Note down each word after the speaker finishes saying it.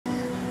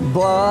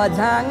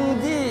बझाङ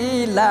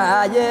जिल्ला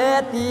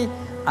यति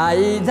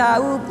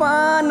आइजाउ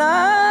पाना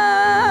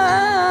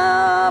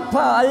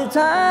फल्छ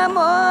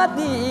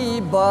मोती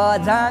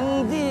बझाङ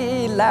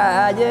जिल्ला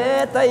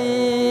यतै।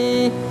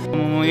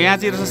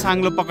 यहाँतिर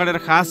साङ्लो पक्रेर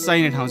खास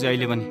चाहिने ठाउँ चाहिँ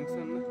अहिले पनि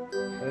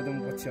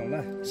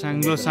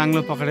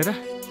साङ्लो पक्रेर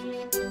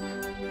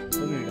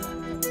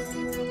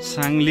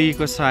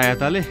साङ्लीको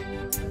सहायताले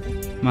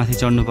माथि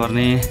चढ्नु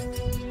पर्ने।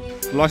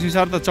 लक्ष्मी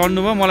सर त चढ्नु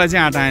भयो, मलाई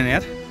चाहिँ आँट आएन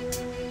यार।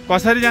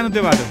 कसरी जानु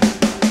त्यो बाटो?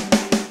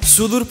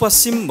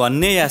 सुदूरपश्चिम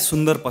भन्ने या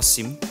सुन्दर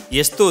पश्चिम,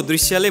 यस्तो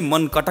दृश्यले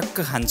मन कटक्क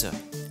खान्छ।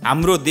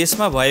 हाम्रो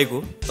देशमा भएको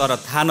तर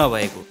थाहा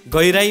नभएको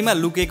गहिराईमा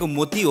लुकेको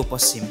मोती हो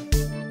पश्चिम।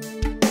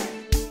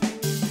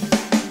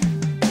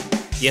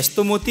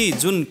 यस्तो मोती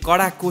जुन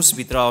कडा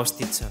कोषभित्र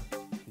अवस्थित छ,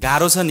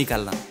 गाह्रो छ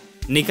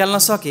निकाल्न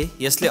सके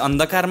यसले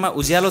अन्धकारमा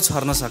उज्यालो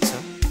छर्न सक्छ।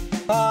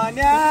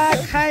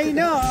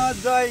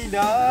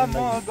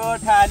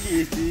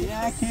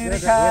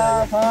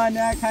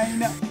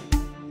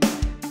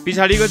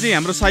 पछाडिको चाहिँ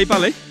हाम्रो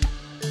साइपाल है,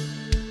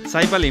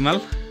 साइपाल हिमाल।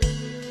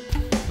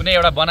 कुनै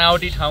एउटा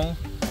बनावटी ठाउँ,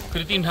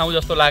 कृत्रिम ठाउँ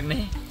जस्तो लाग्ने,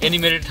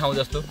 एनिमेटेड ठाउँ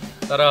जस्तो,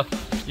 तर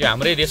यो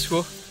हाम्रै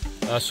देशको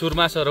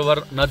सुरमा सरोवर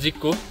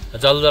नजिकको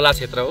जलजला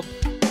क्षेत्र हो।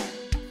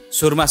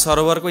 सुरमा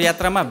सरोवरको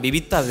यात्रामा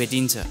विविधता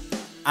भेटिन्छ।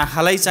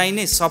 आँखालाई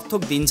चाहिने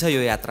सबथोक दिन्छ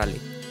यो यात्राले।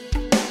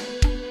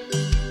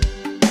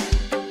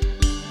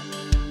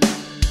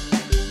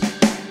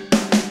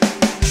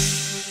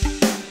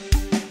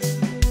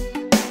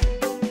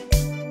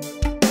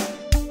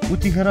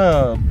 उतिखेर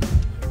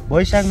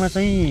वैशाखमा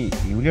चाहिँ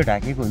हिउँले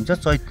ढाकेको हुन्छ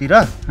चैततिर,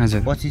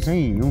 पछि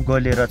चाहिँ हिउँ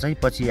गलेर चाहिँ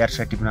पछि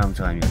यार्सा टिप्न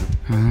आउँछौँ हामीहरू।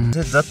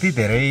 जति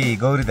धेरै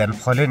गौरी धान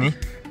फल्यो नि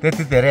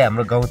त्यति धेरै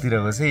हाम्रो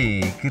गाउँतिरको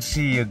चाहिँ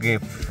कृषि योग्य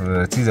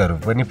चिजहरू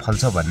पनि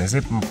फल्छ भन्ने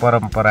चाहिँ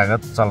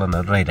परम्परागत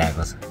चलनहरू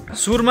रहिरहेको छ।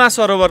 सुरमा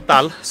सरोवर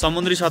ताल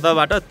समुद्री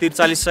सतहबाट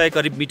 4300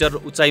 करिब मिटर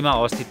उचाइमा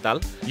अवस्थित ताल।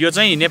 यो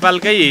चाहिँ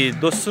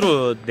नेपालकै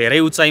दोस्रो धेरै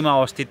उचाइमा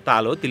अवस्थित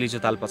ताल हो, तिलिचो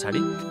ताल पछाडि।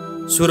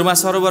 सुरमा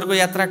सरोवरको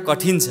यात्रा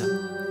कठिन छ,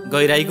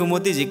 गहिराईको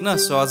मोती झिक्न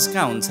सहज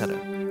कहाँ हुन्छ र।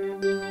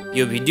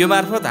 यो भिडियो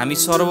मार्फत हामी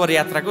सरोवर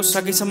यात्राको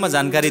सकेसम्म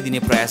जानकारी दिने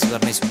प्रयास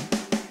गर्नेछौँ।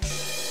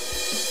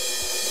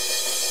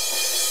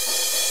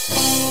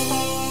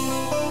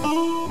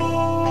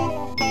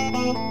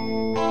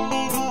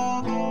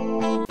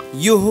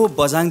 यो हो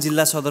बझाङ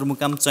जिल्ला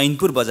सदरमुकाम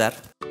चैनपुर बजार।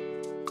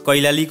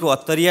 कैलालीको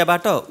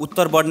अत्तरियाबाट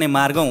उत्तर बढ्ने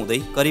मार्ग हुँदै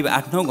करिब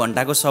 8-9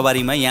 घण्टाको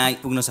सवारीमा यहाँ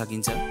पुग्न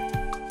सकिन्छ।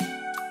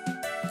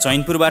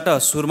 चैनपुरबाट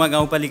सुरमा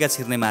गाउँपालिका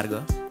छिर्ने मार्ग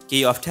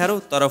केही अप्ठ्यारो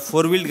तर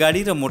 4 व्हील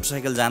गाडी र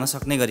मोटरसाइकल जान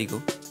सक्ने गरेको।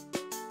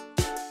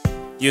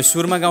 यो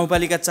सुरमा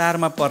गाउँपालिका 4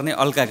 मा पर्ने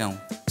अल्का गाउँ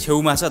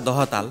छेउमा छ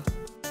दहताल।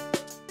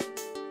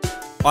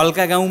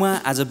 अल्का गाउँमा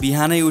आज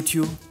बिहानै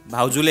उठ्यो,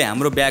 भाउजूले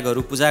हाम्रो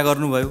ब्यागहरू पूजा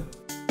गर्नुभयो।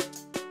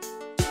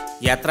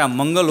 यात्रा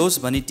मङ्गल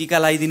होस् भनी टीका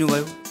लगाइदिनु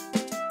भयो।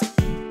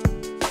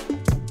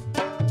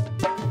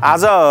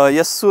 आज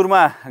यस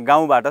सुरमा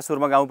गाउँबाट,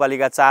 सुरमा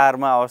गाउँपालिका 4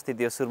 मा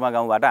अवस्थित यो सुरमा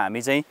गाउँबाट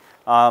हामी चाहिँ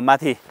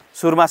माथि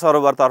सुरमा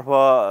सरोवरतर्फ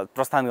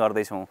प्रस्थान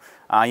गर्दैछौँ।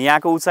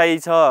 यहाँको उचाइ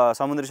छ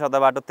समुद्री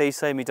सतहबाट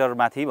 2300 मिटर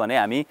माथि भने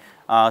हामी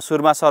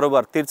सुरमा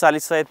सरोवर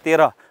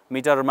 4313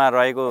 मिटरमा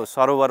रहेको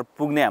सरोवर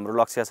पुग्ने हाम्रो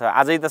लक्ष्य छ।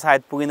 आजै त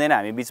सायद पुगिँदैन,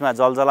 हामी बिचमा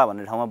जलजला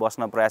भन्ने ठाउँमा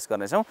बस्न प्रयास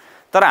गर्नेछौँ।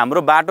 तर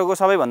हाम्रो बाटोको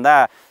सबैभन्दा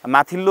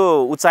माथिल्लो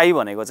उचाइ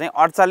भनेको चाहिँ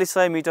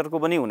 4800 मिटरको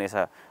पनि हुनेछ।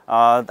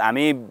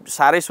 हामी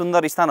साह्रै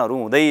सुन्दर स्थानहरू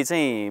हुँदै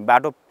चाहिँ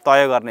बाटो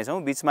तय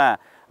गर्नेछौँ। बिचमा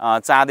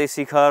चाँदे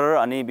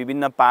शिखर अनि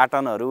विभिन्न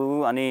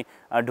पाटनहरू अनि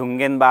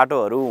ढुङ्गेन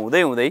बाटोहरू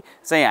हुँदै हुँदै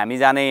चाहिँ हामी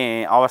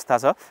जाने अवस्था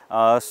छ।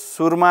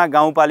 सुरमा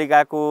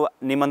गाउँपालिकाको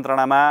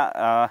निमन्त्रणामा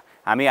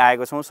हामी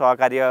आएको छौँ।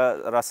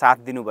 सहकार्य र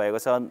साथ दिनुभएको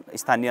छ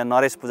स्थानीय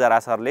नरेश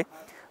पुजारा सरले।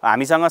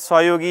 हामीसँग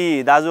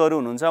सहयोगी दाजुहरू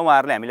हुनुहुन्छ,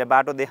 उहाँहरूले हामीलाई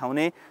बाटो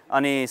देखाउने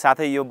अनि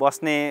साथै यो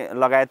बस्ने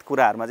लगायत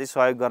कुराहरूमा चाहिँ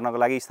सहयोग गर्नको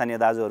लागि स्थानीय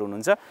दाजुहरू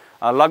हुनुहुन्छ।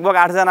 लगभग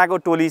 8 जनाको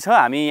टोली छ।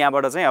 हामी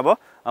यहाँबाट चाहिँ अब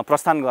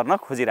प्रस्थान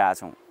गर्न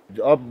खोजिरहेछौँ।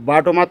 अब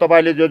बाटोमा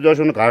तपाईँले जो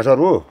जसो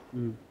घाँसहरू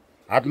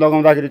हात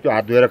लगाउँदाखेरि त्यो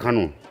हात धोएर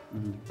खानु,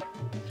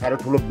 साह्रो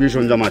ठुलो विष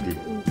हुन्छ माथि।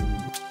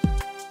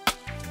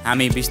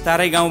 हामी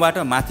बिस्तारै गाउँबाट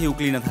माथि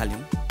उक्लिन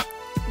थाल्यौँ।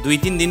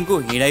 2-3 दिनको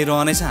हिँडाइ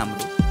रहनेछ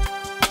हाम्रो।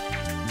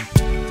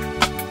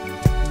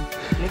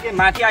 निकै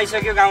माथि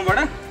आइसक्यो गाउँबाट,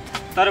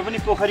 तर पनि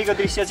पोखरीको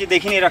दृश्य चाहिँ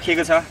देखि नै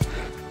राखिएको छ।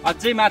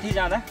 अझै माथि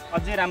जाँदा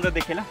अझै राम्रो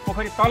देखेला।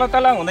 पोखरी तल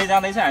तल हुँदै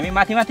जाँदैछ, हामी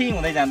माथि माथि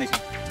हुँदै जाँदैछौँ।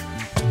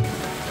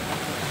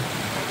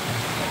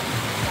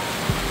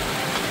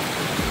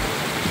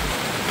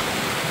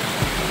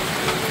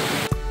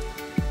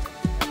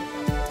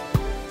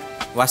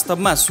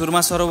 वास्तवमा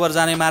सुरमा सरोवर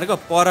जाने मार्ग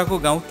परको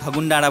गाउँ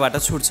ठगुन डाँडाबाट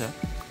छुट्छ,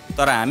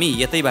 तर हामी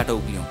यतैबाट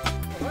उक्ल्यौँ।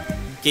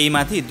 केही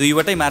माथि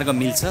 2वटै मार्ग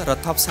मिल्छ र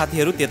थप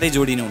साथीहरू त्यतै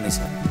जोडिनु हुनेछ।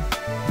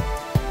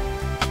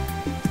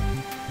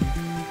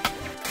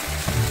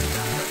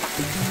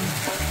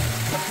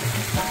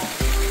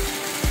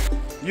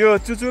 यो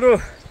चुचुरो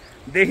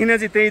देखिन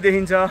चाहिँ त्यही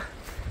देखिन्छ।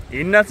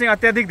 हिँड्न चाहिँ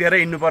अत्याधिक धेरै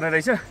हिँड्नुपर्ने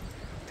रहेछ।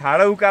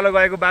 ठाडो उकालो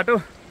गएको बाटो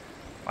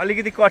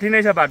अलिकति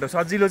कठिनै छ, बाटो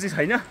सजिलो चाहिँ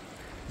छैन।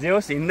 जे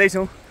होस्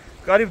हिँड्दैछौँ।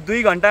 करिब 2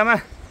 घन्टामा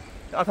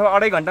अथवा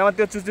 2.5 घन्टामा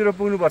त्यो चुचुरो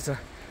पुग्नुपर्छ।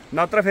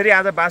 नत्र फेरि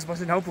आज बास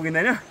बस्ने ठाउँ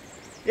पुगिँदैन।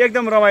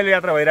 एकदम रमाइलो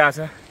यात्रा भइरहेछ,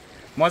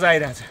 मजा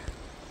आइरहेछ।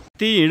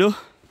 त्यही हिँडो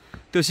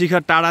त्यो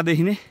शिखर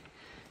टाढादेखि नै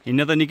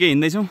हिँड्न त निकै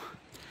हिँड्दैछौँ।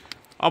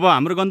 अब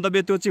हाम्रो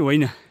गन्तव्य त्यो चाहिँ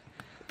होइन,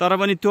 तर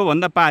पनि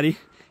त्योभन्दा पारी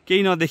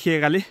केही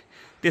नदेखिएकाले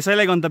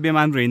त्यसैलाई गन्तव्य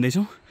मानेर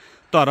हिँड्दैछौँ।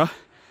 तर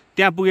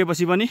त्यहाँ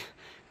पुगेपछि पनि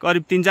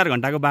करिब 3-4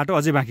 घन्टाको बाटो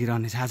अझै बाँकी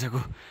रहनेछ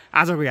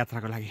आजको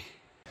यात्राको लागि।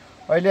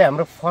 अहिले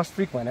हाम्रो फर्स्ट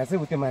पिक भने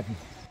चाहिँ उतै माथि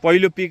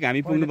पहिलो पिक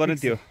हामी पुग्नु पर्ने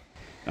थियो।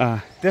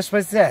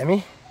 त्यसपछि चाहिँ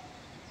हामी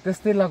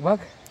त्यस्तै लगभग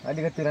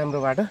अलिकति राम्रो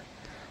बाटो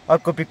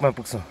अर्को पिकमा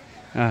पुग्छौँ।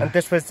 अनि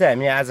त्यसपछि चाहिँ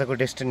हामी आजको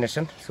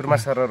डेस्टिनेसन सुरमा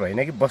सरोवर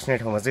होइन कि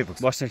बस्ने ठाउँमा चाहिँ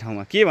पुग्छौँ। बस्ने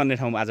ठाउँमा के भन्ने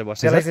ठाउँमा आज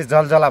बस्छ? त्यसलाई चाहिँ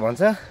जलजला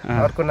भन्छ,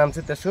 अर्को नाम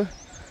चाहिँ त्यसको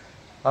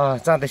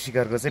चाँदे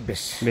शिखरको चाहिँ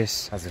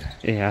बेस। हजुर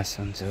ए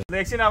हस् हुन्छ।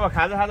 एकछिन अब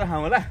खाजा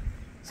खाउँ होला।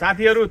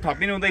 साथीहरू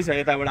थपिनु हुँदैछ,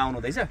 यताबाट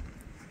आउनु हुँदैछ।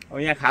 अब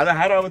यहाँ खाजा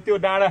खाएर अब त्यो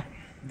डाँडा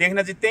देख्न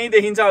चाहिँ त्यहीँ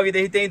देखिन्छ,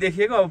 अघिदेखि त्यहीँ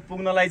देखिएको। अब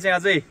पुग्नलाई चाहिँ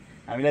अझै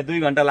हामीलाई 2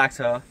 घन्टा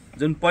लाग्छ।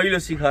 जुन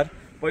पहिलो शिखर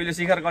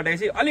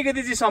कटेपछि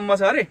अलिकति चाहिँ सम्म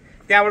छ अरे,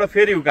 त्यहाँबाट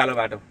फेरि उकालो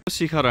बाटो।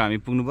 शिखर हामी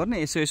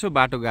पुग्नुपर्ने, यसो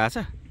बाटो गएको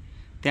छ।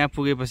 त्यहाँ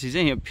पुगेपछि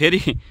चाहिँ फेरि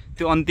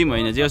त्यो अन्तिम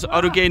होइन, जे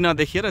अरू केही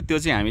नदेखिएर त्यो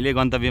चाहिँ हामीले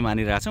गन्तव्य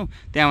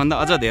मानिरहेछौँ। त्यहाँभन्दा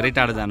अझ धेरै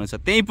टाढो जानु छ,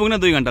 त्यहीँ पुग्न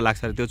 2 घन्टा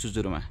लाग्छ अरे त्यो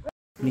चुचुरोमा।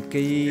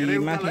 निकै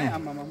माथि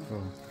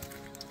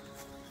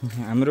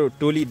हाम्रो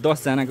टोली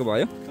 10 जनाको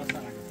भयो।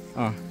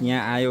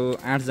 यहाँ आयो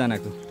 8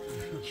 जनाको,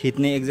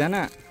 खिच्ने 1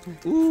 जना,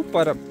 ऊ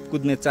पर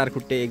कुद्ने 4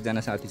 खुट्टे 1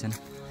 जना साथी छन्।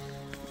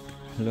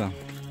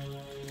 ल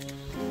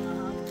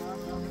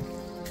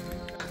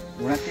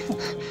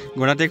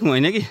घोडा टेक्नु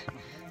होइन कि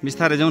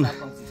बिस्तारै जाउँ न।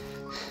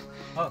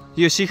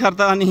 यो शिखर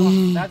त अनि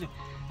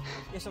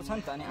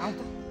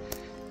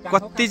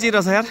कति चाहिँ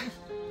रहेछ यार,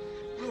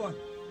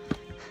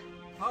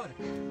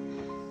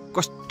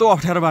 कस्तो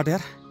अप्ठ्यारो बाटो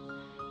यार।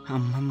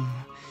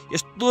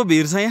 यस्तो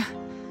भिड छ यहाँ,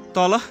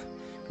 तल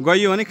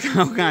गयो भने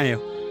कहाँ आयो।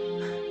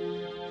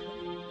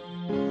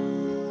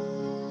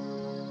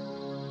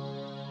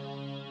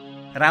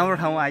 राम्रो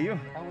ठाउँ आयो,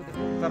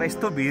 तर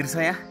यस्तो भिड छ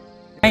यहाँ।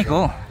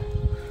 कहीँको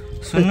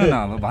सुन्नु न,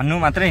 अब भन्नु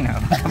मात्रै न,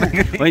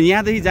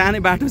 यहाँदेखि जाने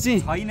बाटो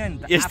चाहिँ छैन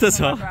नि त, यस्तो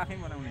छ।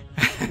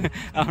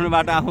 आफ्नो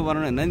बाटो आफू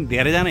बनाउनु भन्दा नि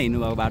धेरैजना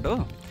हिँड्नु भएको बाटो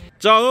हो।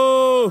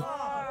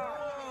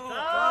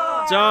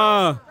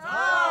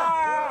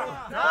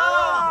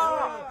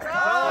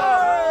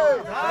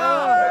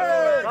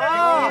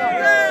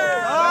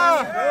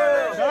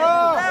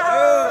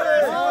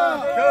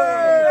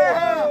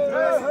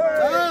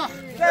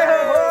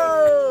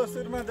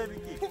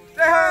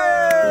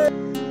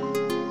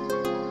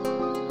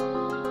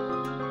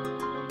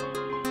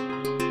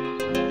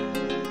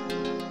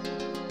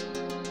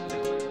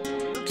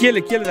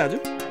 के दाजु?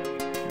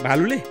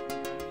 भालुले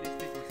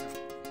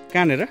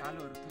कहाँनिर?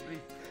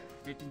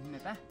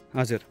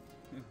 हजुर,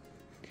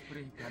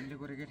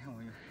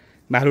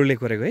 भालुले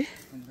कोरेको है।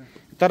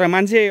 तर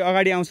मान्छे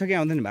अगाडि आउँछ कि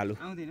आउँदैन? भालु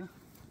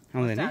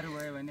आउँदैन।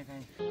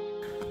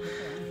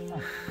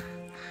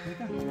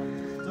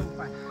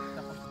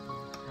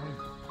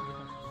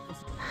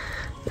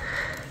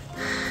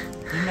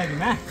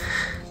 जिन्दगीमा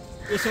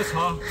यसो छ।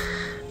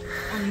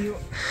 अनि यो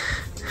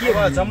के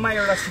भयो, जम्मा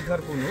एउटा शिखर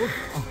पुग्नु हो।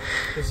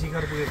 त्यो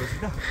शिखर पुगेपछि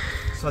त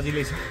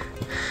सजिलै छ,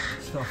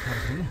 यस्तो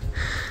अप्ठ्यारो छैन।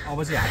 अब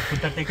चाहिँ हात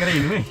खुट्टा टेकेर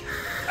हिँड्नु है।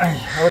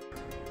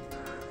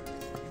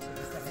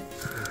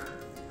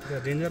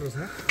 डेन्जर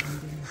छ,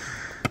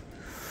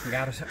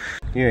 गाह्रो छ।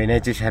 यो हिँडाइ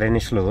चाहिँ साह्रै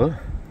नै स्लो हो,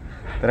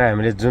 तर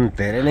हामीले जुन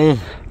धेरै नै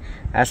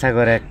आशा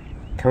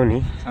गरेका थियौँ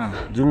नि,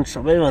 जुन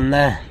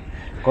सबैभन्दा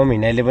कम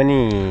हिँडाइले पनि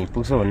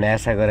पुग्छ भन्ने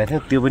आशा गरेका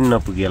थियौँ, त्यो पनि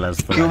नपुगिएला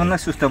जस्तो। त्योभन्दा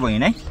सुस्त भयो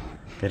हिँडाइ।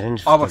 धेरै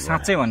नै अब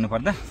साँच्चै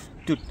भन्नुपर्दा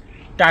त्यो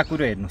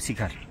टाकुरो हेर्नु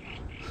शिखर,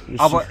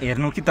 अब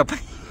हेर्नु कि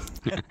तपाईँ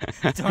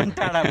झन्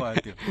टाढा भयो,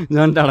 त्यो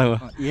झन् टाढा भयो,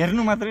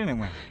 हेर्नु मात्रै नै।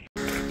 म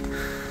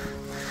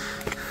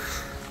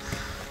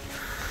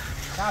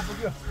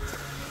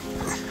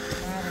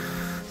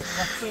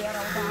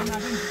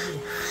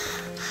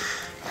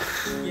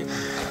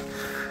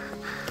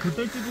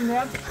खुट्टै चिपिन्छ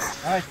यार।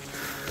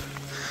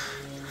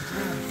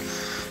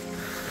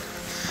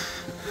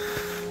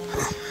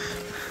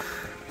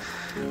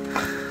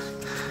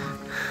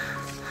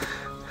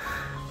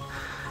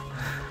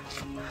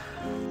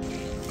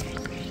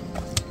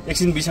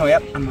 एकछिन बिसाउँ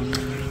यार,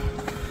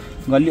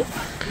 गलियो।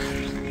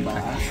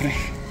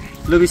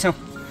 लु बिसाउँ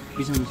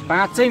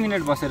 5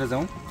 मिनट बसेर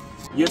जाउँ।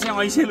 यो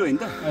चाहिँ ऐसेलु होइन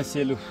त?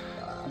 सेलु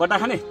बट्टा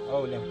खाने?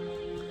 ल्याऊ।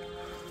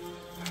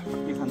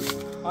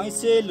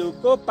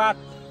 ऐसेलुको पात,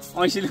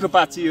 ऐसेलुको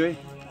पात चाहिँ हो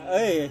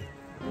है।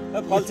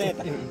 फल चाहिँ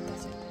यता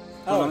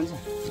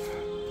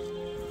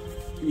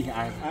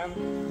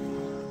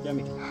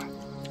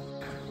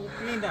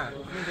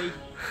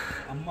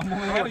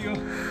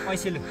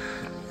ऐसेलु।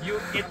 यो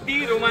यति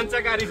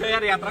रोमाञ्चकारी छ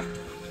यार यात्रा,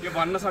 यो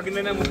भन्न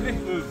सकिँदैन मुखले।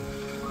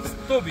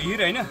 यस्तो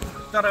भिड होइन,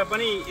 तर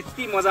पनि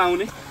यति मजा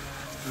आउने।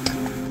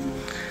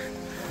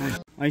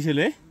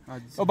 ऐसेलु है?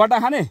 ओ बट्टा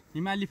खाने?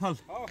 हिमाली फल।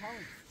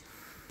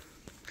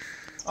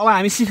 अब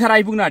हामी शिखर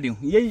आइपुग्न आँट्यौँ।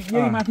 यही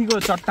माथिको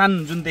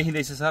चट्टान जुन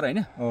देखिँदैछ सर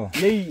होइन,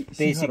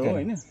 त्यही शिखर हो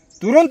होइन?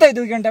 तुरुन्तै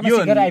 2 घन्टामा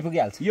शिखर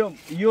आइपुगिहाल्छ।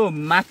 यो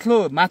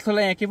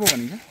माथिल्लोलाई यहाँ के पो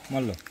भनिन्छ?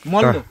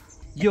 मल्लो।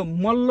 यो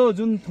मल्लो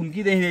जुन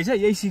थुम्की देखिँदैछ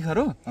यही शिखर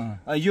हो।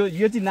 यो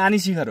चाहिँ नानी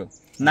शिखर हो।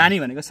 नानी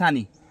भनेको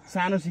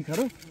सानो शिखर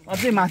हो।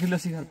 अझै माथिल्लो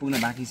शिखर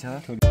पुग्न बाँकी छ।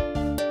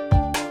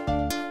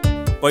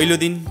 पहिलो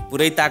दिन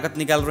पुरै ताकत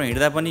निकालेर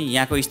हिँड्दा पनि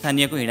यहाँको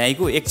स्थानीयको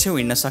हिँडाइको एक छेउ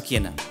हिँड्न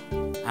सकिएन।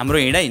 हाम्रो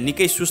हिँडाइ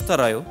निकै सुस्त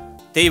रह्यो।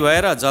 त्यही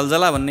भएर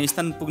जलजला भन्ने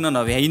स्थान पुग्न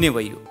नभ्याइ नै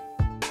भयो।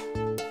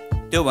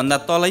 त्योभन्दा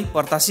तलै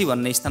पर्तासी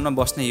भन्ने स्थानमा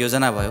बस्ने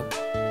योजना भयो।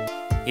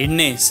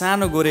 हिँड्ने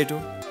सानो गोरेटो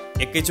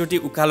एकैचोटि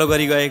उकालो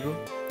गरी गएको,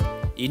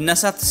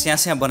 हिँड्नसाथ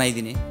स्यास्या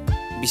बनाइदिने,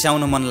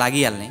 बिसाउन मन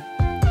लागिहाल्ने।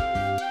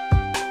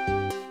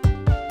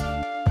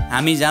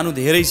 हामी जानु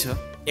धेरै छ,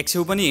 एक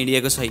छेउ पनि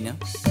हिँडिएको छैन।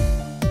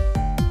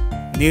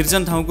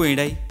 निर्जन ठाउँको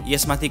हिँडाइ,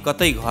 यसमाथि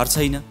कतै घर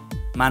छैन,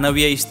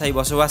 मानवीय स्थायी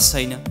बसोबास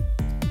छैन।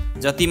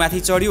 जति माथि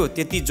चढ्यो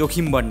त्यति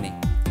जोखिम बढ्ने,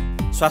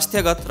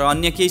 स्वास्थ्यगत र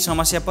अन्य केही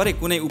समस्या परे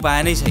कुनै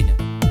उपाय नै छैन।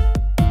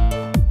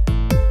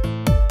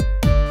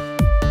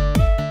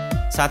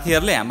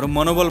 साथीहरूले हाम्रो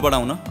मनोबल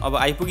बढाउन अब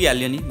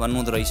आइपुगिहाल्यो नि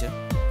भन्नुहुँदो रहेछ।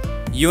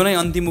 यो नै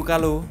अन्तिम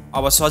उकालो हो,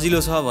 अब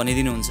सजिलो छ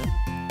भनिदिनुहुन्छ।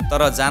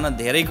 तर जान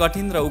धेरै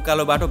कठिन र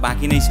उकालो बाटो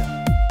बाँकी नै छ।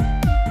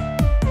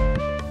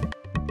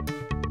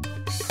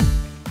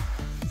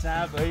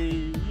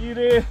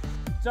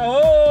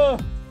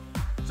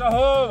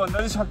 चहो भन्दा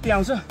चाहिँ शक्ति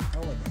आउँछ।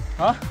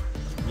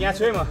 यहाँ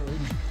छु है म।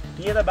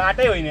 यहाँ त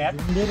बाटै होइन यार,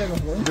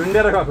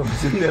 झुन्डेर गएको।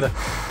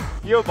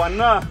 यो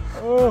भन्न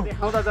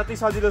देखाउँदा जति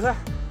सजिलो छ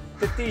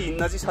त्यति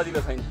हिँड्न चाहिँ सजिलो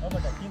छैन।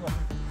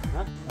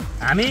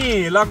 हामी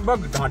लगभग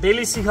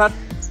ढटेली शिखर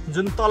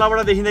जुन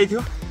तलबाट देखिँदै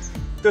थियो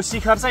त्यो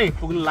शिखर चाहिँ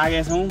पुग्न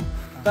लागेका छौँ।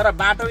 तर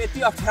बाटो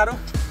यति अप्ठ्यारो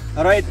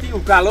र यति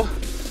उकालो,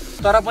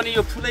 तर पनि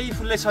यो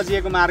फुलै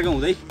सजिएको मार्ग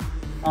हुँदै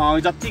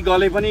जति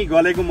गले पनि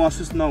गलेको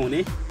महसुस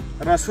नहुने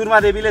र सुरमा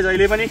देवीले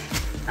जहिले पनि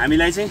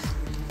हामीलाई चाहिँ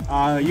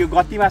यो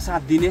गतिमा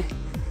साथ दिने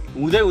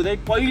हुँदै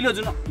पहिलो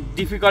जुन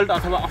डिफिकल्ट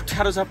अथवा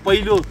अप्ठ्यारो छ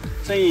पहिलो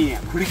चाहिँ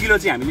खुड्किलो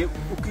चाहिँ हामीले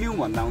उक्लियौँ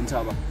भन्दा हुन्छ।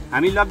 अब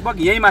हामी लगभग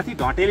यही माथि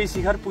ढटेली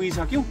शिखर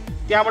पुगिसक्यौँ।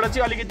 त्यहाँबाट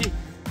चाहिँ अलिकति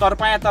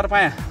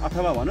तरपाया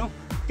अथवा भनौँ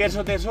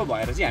तेर्सो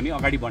भएर चाहिँ हामी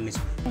अगाडि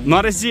बढ्नेछौँ।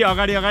 नरेशजी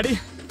अगाडि,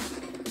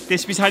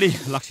 त्यस पछाडि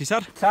लक्ष्मी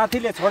सर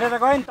साथीले छोडेर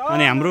गयो नि त।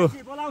 अनि हाम्रो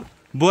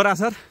बोरा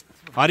सर,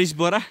 हरिश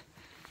बोरा।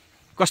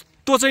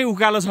 कस्तो चाहिँ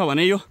उकालो छ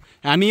भने यो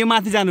हामी यो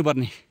माथि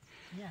जानुपर्ने।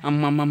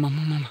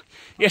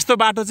 यस्तो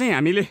बाटो चाहिँ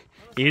हामीले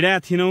हिँडेका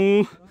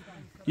थिएनौँ।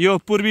 यो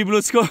पूर्वी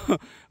ब्लुजको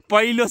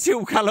पहिलो चाहिँ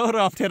उकालो र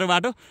अप्ठ्यारो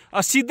बाटो।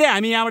 सिधै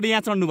हामी यहाँबाट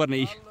यहाँ चढ्नुपर्ने।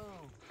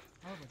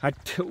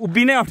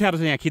 उभिनै अप्ठ्यारो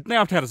छ, यहाँ खिच्नै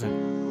अप्ठ्यारो छ।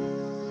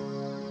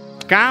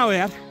 कहाँ हो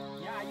यार?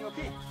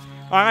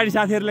 अगाडि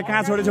साथीहरूले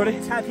कहाँ छोडे?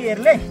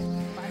 साथीहरूले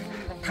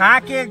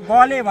थाके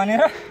गले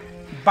भनेर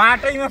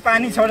बाटैमा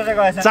पानी छोडेर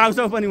गएछ।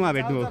 चाउचाउ पनि उहाँ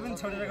भेट्नु हो।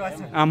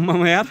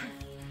 आम्मामा यार।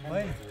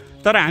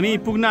 तर हामी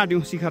पुग्न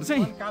आँट्यौँ शिखर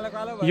चाहिँ।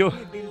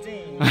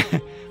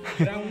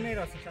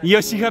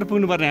 यो शिखर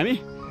पुग्नुपर्ने हामी।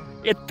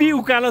 यति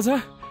उकालो छ,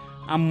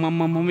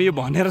 आम्मामा यो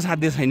भनेर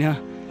साध्य छैन।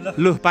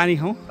 लु पानी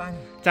खाउँ,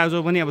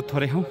 चाउचाउ पनि अब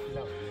थोरै खाउँ।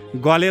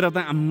 गलेर त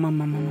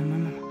आम्मामा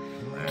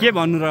के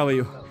भन्नु र। अब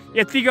यो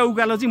यतिको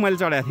उकालो चाहिँ मैले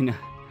चढाएको थिइनँ,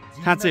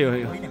 साँच्चै हो।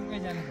 यो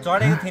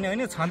चढेको थिएन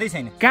होइन, छँदै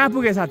छैन। कहाँ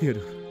पुगे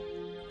साथीहरू?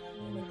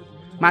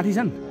 माथि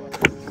छन्।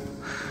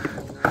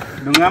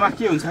 ढुङ्गामा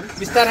के हुन्छ?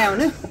 बिस्तारै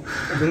आउने,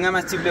 ढुङ्गामा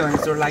चिप्ल्यो भने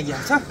चोट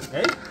लागिहाल्छ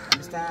है।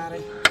 बिस्तारै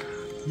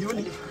यो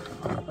नि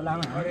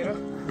लामा गरेर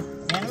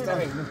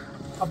बिस्तारै हिँड्नु।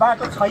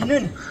 बाटो छैन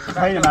नि,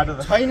 बाटो त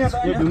छैन।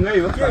 यो ढुङ्गै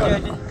हो।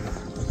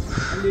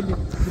 अलिअलि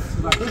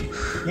बाटो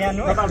यहाँ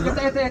नु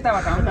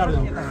यताबाट आउनु।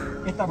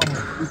 यता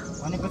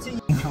भनेपछि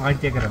अगाडि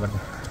टेकेर बाटो।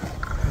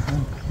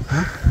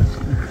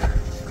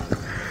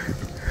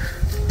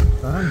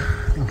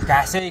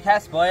 घाँसै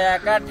खास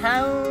भएका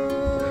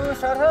ठाउँ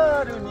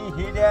सरहरू नि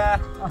हिँड्या।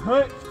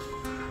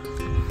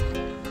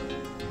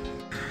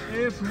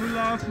 ए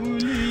फुला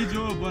फुली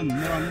जो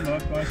बन्धन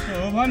कसो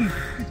भन्,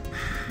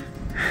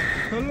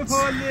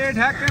 फुलफोले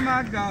ढाकमा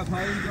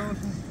गाफाइ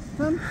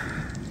गाउँछन्।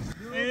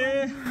 ए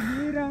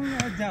निरङ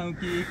जाउँ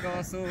कि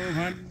कसो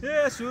भन्।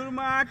 ए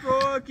सुरमाको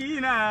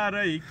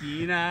किनारै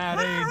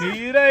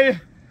भिरै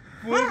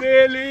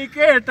पूर्वेली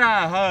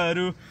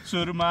केटाहरू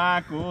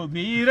सुरमाको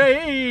भिरै।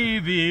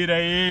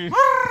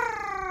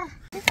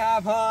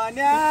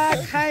 भन्या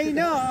खाइन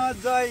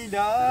जैन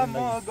म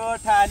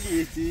गोठाली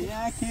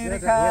आखिर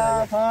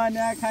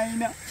भन्या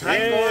खाइन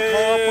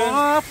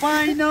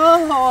पाइन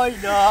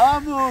होइन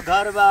म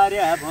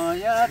घरबार्या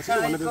भया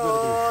छाइको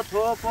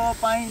थोपो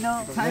पाइन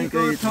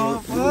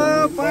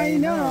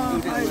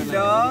होइन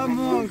म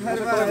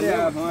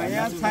घरबार्या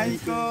भया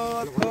छाइको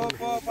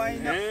थोपो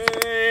पाइन।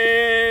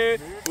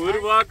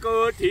 पूर्वको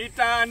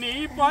ठिटानी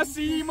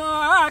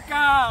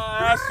पश्चिमका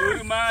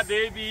सुरमा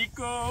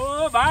देवीको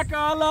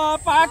भाकल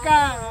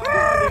पाका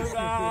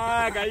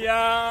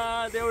गया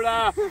देउडा।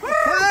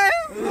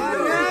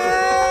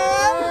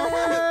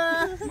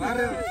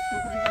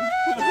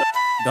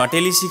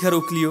 ढटेली शिखर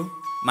उक्लियो,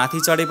 माथि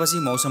चढेपछि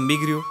मौसम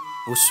बिग्रियो,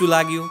 हुस्सु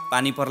लाग्यो,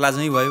 पानी पर्ला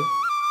झैँ भयो।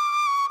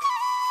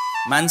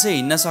 मान्छे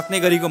हिँड्न सक्ने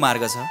गरीको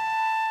मार्ग छ,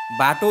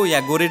 बाटो या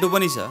गोरेटो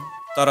पनि छ,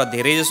 तर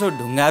धेरैजसो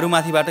ढुङ्गाहरू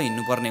माथिबाट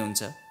हिँड्नुपर्ने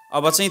हुन्छ।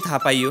 अब चाहिँ थाहा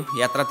पाइयो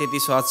यात्रा त्यति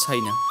सहज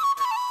छैन।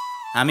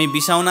 हामी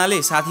बिसाउनाले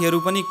साथीहरू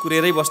पनि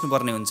कुरेरै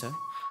बस्नुपर्ने हुन्छ।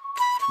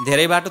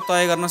 धेरै बाटो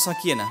तय गर्न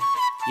सकिएन।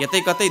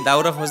 यतै कतै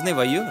दाउरा खोज्ने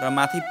भइयो र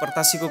माथि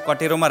पर्तासीको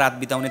कटेरोमा रात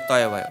बिताउने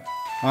तय भयो।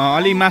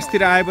 अलि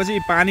मासतिर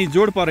आएपछि पानी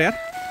जोड पर्यो यार।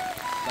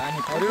 पानी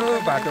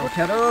पर्यो, बाटो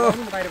उठ्यारो।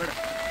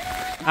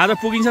 आज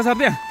पुगिन्छ सर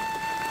त्यहाँ?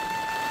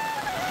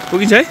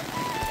 पुगिन्छ है?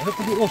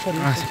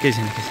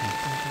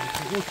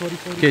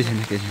 केही छैन।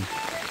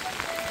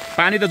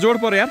 पानी त जोड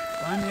पर्यो यार।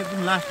 पानी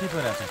एकदम लास्टै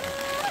परिरहेको छ।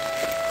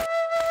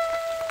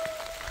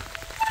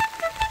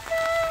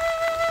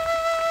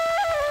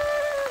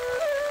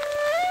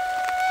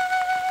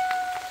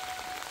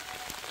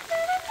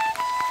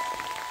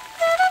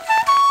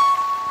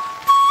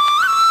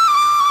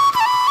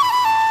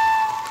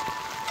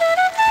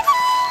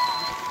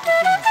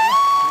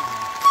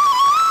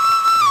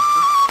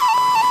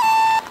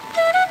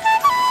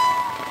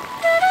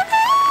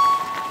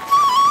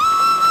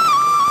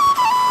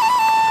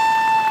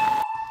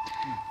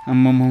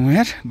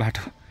 यार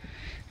बाटो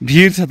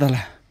भिड छ तल।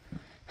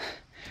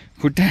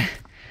 खुट्टा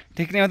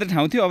टेक्ने मात्रै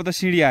ठाउँ थियो, अब त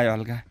सिँढी आयो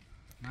हल्का।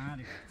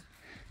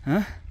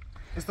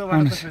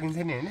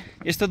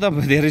 यस्तो त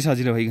धेरै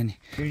सजिलो भइगयो नि।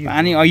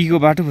 पानी अघिको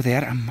बाटो पो त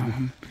यार,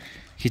 आम्मा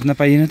खिच्न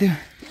पाइएन त्यो।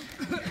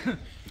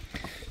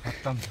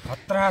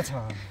 खतरा छ।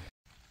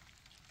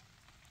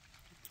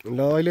 ल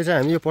अहिले चाहिँ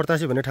हामी यो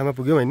पर्तासी भन्ने ठाउँमा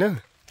पुग्यौँ होइन।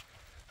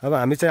 अब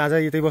हामी चाहिँ आज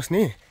यतै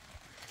बस्ने,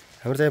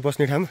 हाम्रो चाहिँ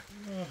बस्ने ठाउँ।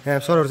 यहाँ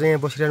सरहरू चाहिँ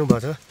यहाँ बसिरहनु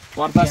भएको छ।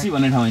 पर्तासी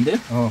भन्ने ठाउँ होइन त्यो?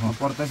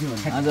 पर्तासी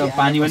भन्ने। आज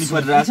पानी पनि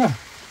परिरहेछ।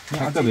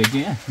 ठ्याक्क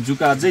भेट्यो यहाँ।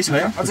 जुका अझै छ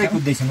यहाँ, अझै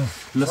कुद्दैछन्।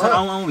 ल सर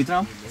आउँ भित्र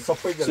आउँ।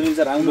 सुनिल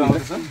सर आउनु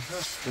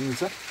सुनिल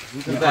सर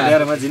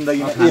ल्याएरमा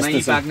जिन्दगीमा खानै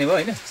पाक्ने भयो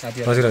होइन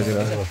साथीहरू? हजुर।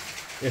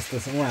 यस्तो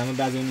छ। म हाम्रो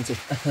दाजु हुनुहुन्छ।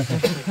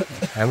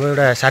 हाम्रो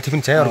एउटा साथी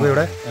पनि छ अर्को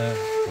एउटा।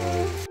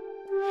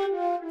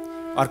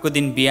 अर्को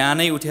दिन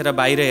बिहानै उठेर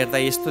बाहिर हेर्दा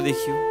यस्तो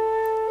देखियो।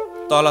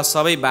 तल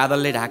सबै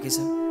बादलले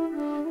ढाकेछ।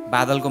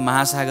 बादलको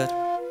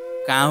महासागर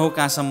कहाँ हो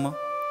कहाँसम्म।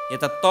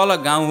 यता तल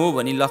गाउँ हो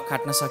भनी लख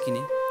काट्न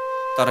सकिने,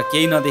 तर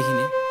केही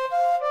नदेखिने।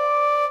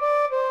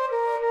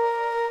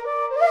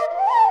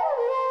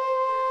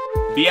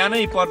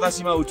 बिहानै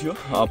पर्तासीमा उठ्यो।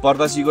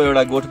 पर्तासीको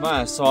एउटा गोठमा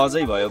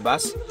सहजै भयो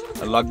बास।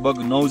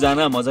 लगभग 9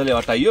 जना मजाले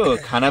अटाइयो,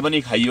 खाना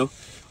पनि खाइयो।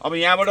 अब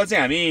यहाँबाट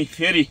चाहिँ हामी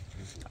फेरि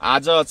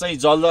आज चाहिँ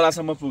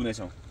जलजलासम्म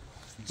पुग्नेछौँ।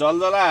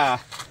 जलजला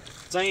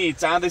चाहिँ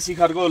चाँदे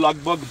शिखरको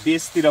लगभग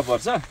बेसतिर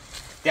पर्छ।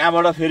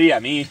 त्यहाँबाट फेरि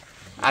हामी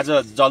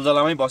आज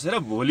जलजलामै बसेर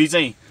भोलि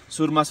चाहिँ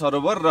सुरमा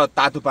सरोवर र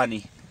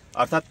तातोपानी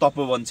अर्थात्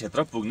तपोवन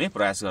क्षेत्र पुग्ने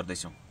प्रयास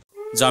गर्दैछौँ।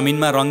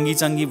 जमिनमा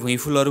रङ्गी-चङ्गी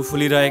भुइँफुलहरू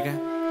फुलिरहेका,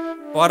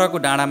 परको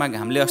डाँडामा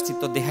घामले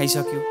अस्तित्व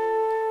देखाइसक्यो।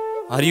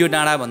 हरियो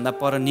डाँडाभन्दा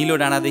पर निलो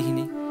डाँडा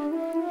देखिने,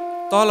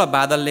 तल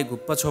बादलले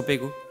घुप्प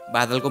छोपेको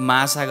बादलको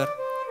महासागर,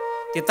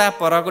 त्यता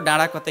परको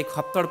डाँडा कतै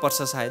खप्तड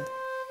पर्छ सायद।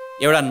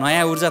 एउटा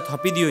नयाँ ऊर्जा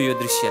थपिदियो यो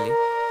दृश्यले।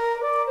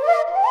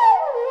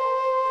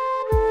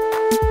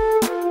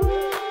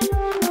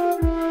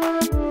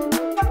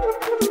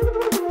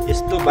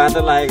 यस्तो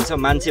बादल आएको छ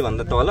मान्छे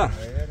भन्दा तल।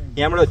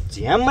 यहाँबाट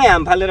झ्याम्मै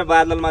हाम फालेर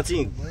बादलमा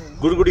चाहिँ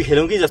गुडगुडी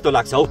खेलौँ कि जस्तो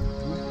लाग्छ हौ।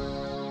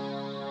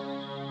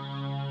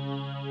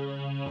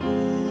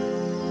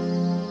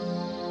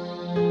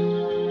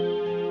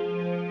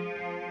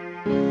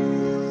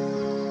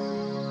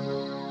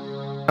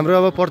 हाम्रो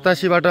अब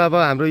पर्तासीबाट अब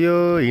हाम्रो यो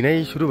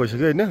हिँडाइ सुरु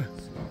भइसक्यो होइन।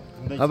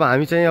 अब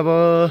हामी चाहिँ अब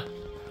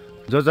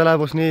जलजला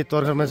बस्ने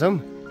तर्खरमा छौँ।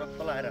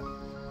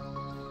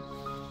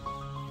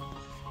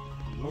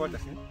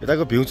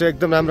 यताको भ्यू चाहिँ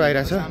एकदम राम्रो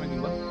आइरहेछ।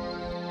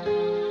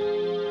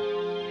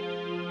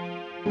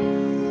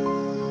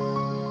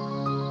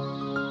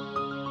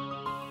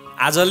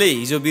 आजले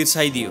हिजो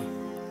बिर्साइदियो।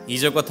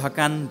 हिजोको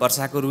थकान,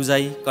 वर्षाको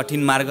रुजाई,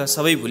 कठिन मार्ग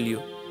सबै भुलियो।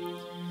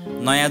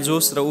 नयाँ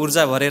जोस र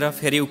ऊर्जा भरेर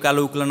फेरि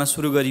उकालो उक्लन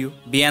सुरु गरियो।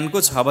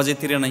 बिहानको 6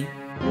 बजेतिर नै।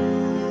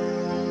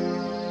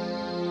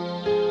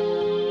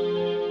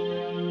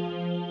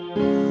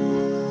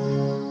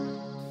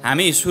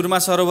 हामी सुरमा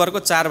सरोवरको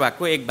 4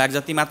 भागको 1 भाग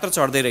जति मात्र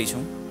चढ्दै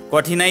रहेछौँ।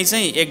 कठिनाई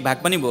चाहिँ 1 भाग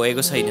पनि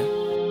भएको छैन।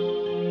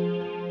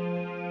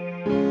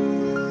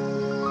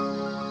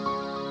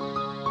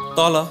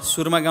 तल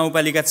सुरमा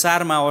गाउँपालिका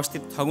 4 मा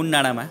अवस्थित थगुन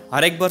डाँडामा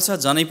हरेक वर्ष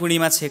जनै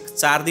पूर्णिमा छेक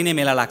 4 दिने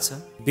मेला लाग्छ,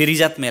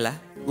 बिरिजात मेला।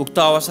 उक्त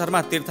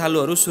अवसरमा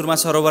तीर्थालुहरू सुरमा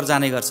सरोवर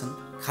जाने गर्छन्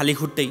खाली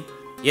खुट्टै।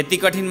 यति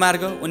कठिन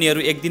मार्ग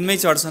उनीहरू एक दिनमै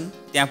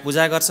चढ्छन्, त्यहाँ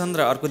पूजा गर्छन् र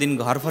अर्को दिन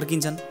घर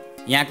फर्किन्छन्।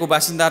 यहाँको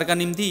बासिन्दाहरूका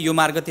निम्ति यो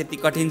मार्ग त्यति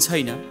कठिन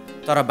छैन,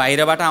 तर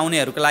बाहिरबाट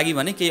आउनेहरूको लागि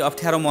भने केही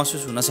अप्ठ्यारो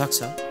महसुस हुन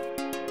सक्छ।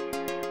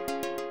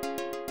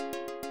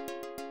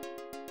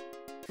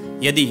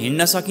 यदि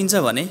हिँड्न सकिन्छ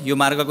भने यो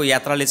मार्गको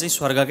यात्राले चाहिँ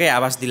स्वर्गकै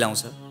आभास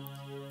दिलाउँछ।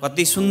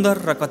 कति सुन्दर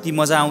र कति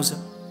मजा आउँछ,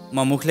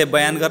 म मुखले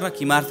बयान गर्न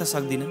किमार्थ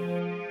सक्दिनँ।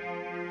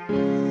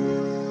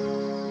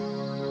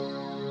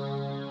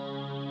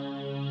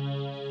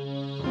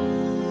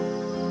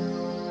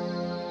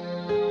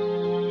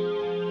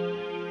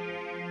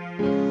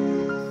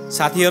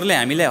 साथीहरूले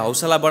हामीलाई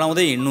हौसला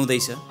बढाउँदै हिँड्नु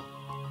हुँदैछ।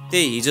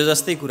 त्यही हिजो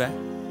जस्तै कुरा,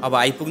 अब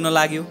आइपुग्न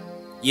लाग्यो,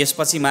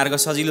 यसपछि मार्ग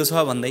सजिलो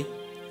छ भन्दै।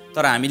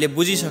 तर हामीले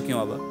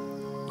बुझिसक्यौँ अब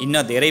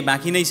हिँड्न धेरै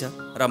बाँकी नै छ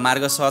र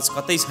मार्ग सहज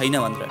कतै छैन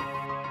भनेर।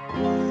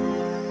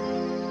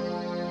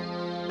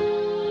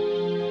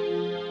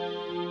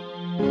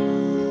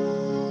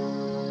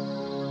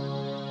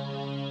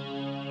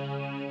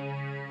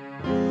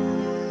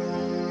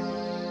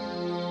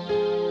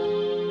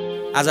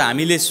 आज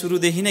हामीले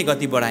सुरुदेखि नै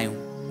गति बढायौँ।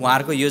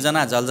 उहाँहरूको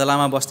योजना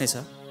जलजलामा बस्नेछ,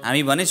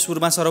 हामी भने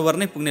सुरमा सरोवर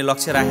नै पुग्ने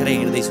लक्ष्य राखेर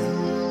हिँड्दैछौँ।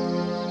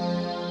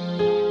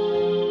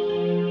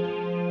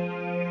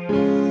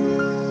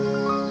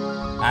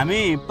 हामी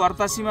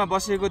पर्तासीमा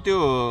बसेको त्यो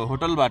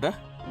होटलबाट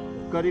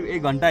करिब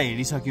 1 घन्टा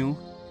हिँडिसक्यौँ।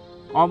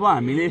 अब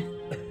हामीले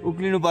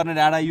उक्लिनु पर्ने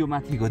डाँडा यो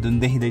माथिको जुन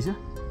देखिँदैछ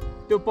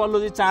त्यो पल्लो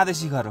चाहिँ चाँदे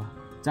शिखर हो।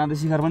 चाँदे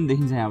शिखर पनि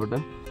देखिन्छ यहाँबाट।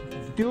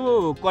 त्यो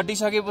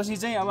कटिसकेपछि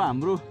चाहिँ अब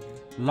हाम्रो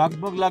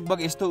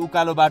लगभग यस्तो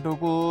उकालो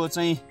बाटोको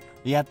चाहिँ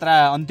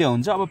यात्रा अन्त्य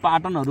हुन्छ। अब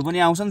पाटनहरू पनि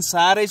आउँछन्,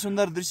 साह्रै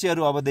सुन्दर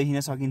दृश्यहरू अब देखिन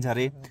सकिन्छ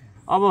अरे।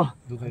 अब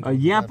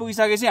यहाँ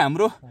पुगिसकेपछि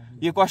हाम्रो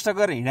यो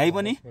कष्टकर हिँडाइ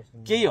पनि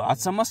केही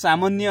हदसम्म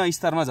सामान्य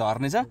स्तरमा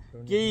झर्नेछ,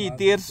 केही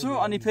तेर्सो,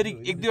 अनि फेरि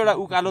 1-2वटा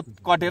उकालो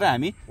कटेर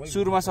हामी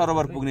सुरमा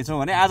सरोवर पुग्नेछौँ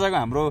भने आजको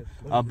हाम्रो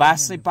बास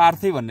चाहिँ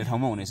पार्थे भन्ने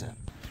ठाउँमा हुनेछ।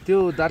 त्यो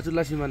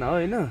दार्चुला सिमाना हो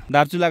होइन?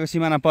 दार्चुलाको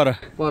सिमाना पर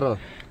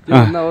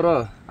त्योभन्दा वर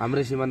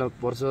हाम्रै सिमाना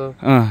पर्छ।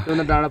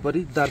 त्योभन्दा डाँडा परि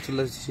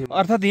दार्चुला सिमाना।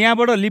 अर्थात्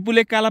यहाँबाट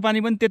लिपुलेक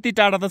कालापानी पनि त्यति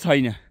टाढा त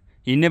छैन,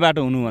 हिँड्ने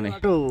बाटो हुनु भने।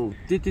 बाटो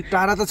त्यति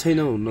टाढा त छैन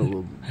हुनु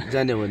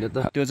जाने भने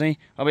त। त्यो चाहिँ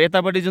अब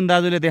यतापट्टि जुन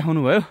दाजुले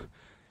देखाउनु भयो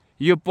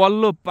यो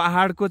पल्लो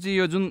पहाडको चाहिँ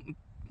यो जुन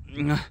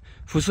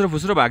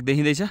फुस्रो भाग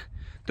देखिँदैछ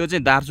त्यो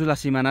चाहिँ दार्चुला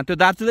सिमाना। त्यो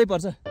दार्चुलै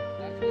पर्छ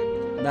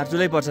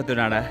त्यो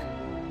डाँडा।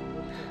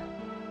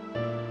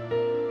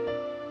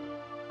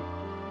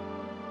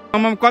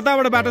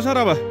 कताबाट बाटो छ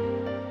र अब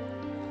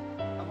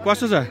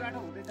कस्तो छ?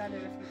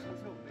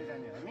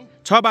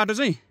 छ बाटो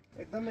चाहिँ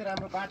एकदमै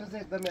राम्रो बाटो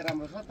चाहिँ एकदमै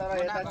राम्रो छ, तर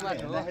यता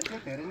हेर्दाखेरि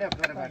चाहिँ धेरै नै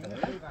अप्ठ्यारो बाटो हो।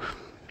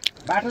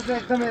 बाटो चाहिँ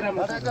एकदमै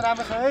राम्रो छ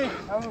है।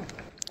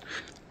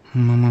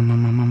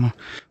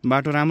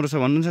 बाटो राम्रो छ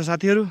भन्नुहुन्छ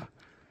साथीहरू।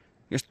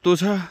 यस्तो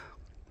छ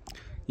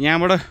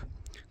यहाँबाट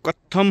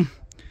कथम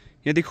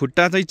यदि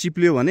खुट्टा चाहिँ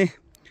चिप्लियो भने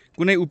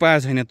कुनै उपाय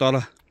छैन।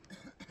 तल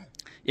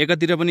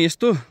एकातिर पनि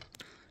यस्तो,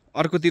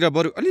 अर्कोतिर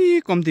बरु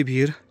अलिक कम्ती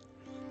भिड,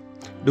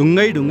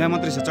 ढुङ्गा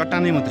मात्रै छ,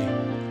 चट्टानै मात्रै।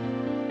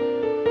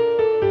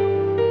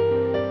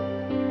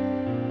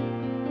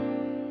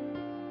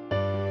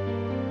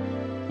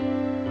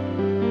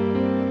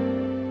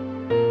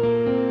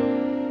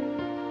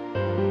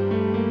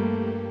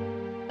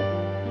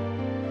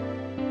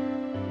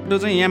 बाटो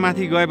चाहिँ यहाँ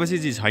माथि गएपछि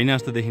चाहिँ छैन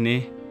जस्तो देखिने,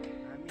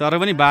 तर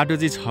पनि बाटो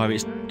चाहिँ छ।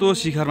 यस्तो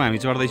शिखरमा हामी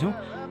चढ्दैछौँ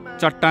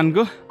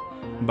चट्टानको।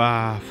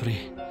 बाफ्रे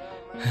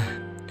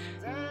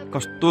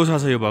कस्तो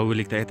छ यो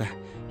भौगोलिकता।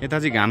 यता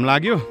चाहिँ घाम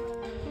लाग्यो,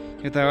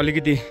 यता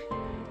अलिकति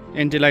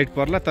एन्टिलाइट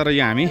पर्ला, तर यो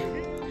हामी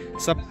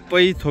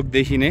सबै थोक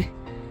देखिने,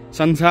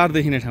 संसार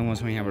देखिने ठाउँमा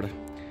छौँ। यहाँबाट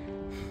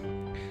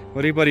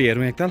वरिपरि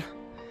हेरौँ एकताल,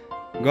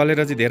 गलेर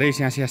चाहिँ धेरै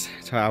स्यास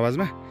छ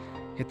आवाजमा।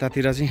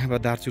 यतातिर चाहिँ अब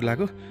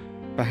दार्चुलाको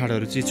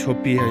पहाडहरू चाहिँ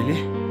छोपिए अहिले।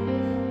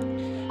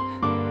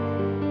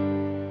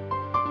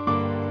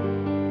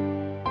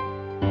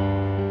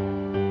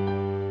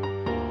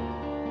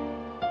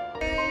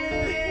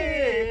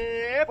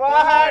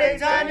 पहाड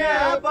जाने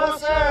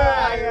बस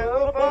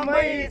आयो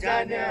पमै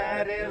जाने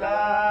रेला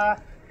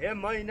हे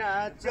मैना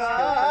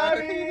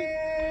चढी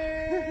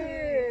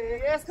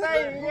यस्तै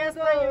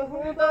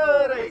हुँदो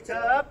रहेछ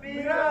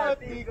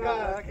पिरातीका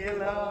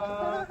खेला।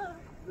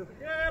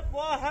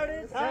 पहाड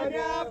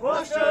जाने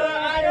बस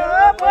आयो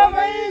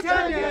पमै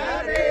जाने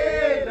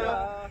रेला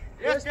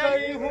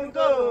यस्तै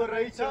हुँदो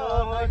रहेछ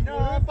मैना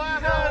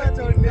पहाड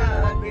चढ्ने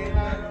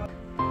बेला।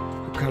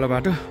 उकालो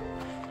बाटो,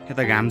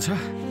 यता घाम छ,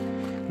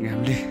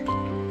 घामले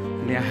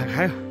आँखा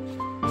खायो।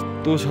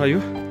 तो छ यो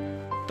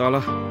तल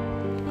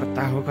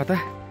कता हो कता,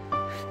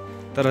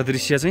 तर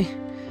दृश्य चाहिँ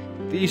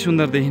यति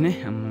सुन्दर देखिने।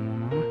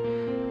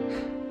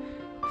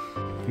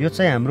 यो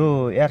चाहिँ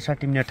हाम्रो यार्सा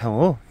टिप्ने ठाउँ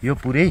हो। यो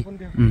पुरै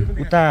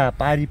उता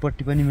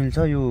पारीपट्टि पनि मिल्छ,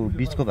 यो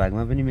बिचको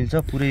भागमा पनि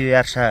मिल्छ। पुरै यो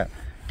यार्सा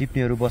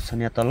टिप्नेहरू बस्छन्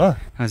यहाँ तल।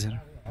 हजुर,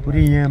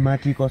 पुरै यहाँ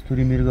माथि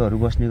कस्तुरी मृगहरू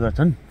बस्ने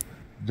गर्छन्,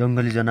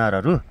 जङ्गली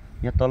जनावरहरू।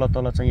 यहाँ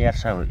तल चाहिँ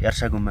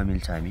यार्सा गुम्बा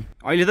मिल्छ। हामी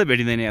अहिले त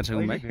भेटिँदैन यार्सा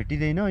गुम्बा,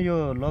 भेटिँदैन।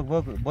 यो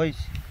लगभग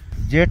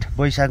जेठ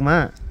वैशाखमा,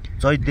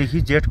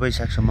 चैतदेखि जेठ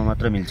वैशाखसम्म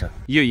मात्र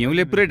मिल्छ। यो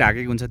हिउँले पुरै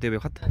ढाकेको हुन्छ त्यो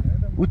बेखत।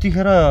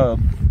 उतिखेर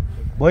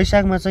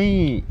वैशाखमा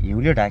चाहिँ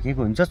हिउँले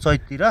ढाकेको हुन्छ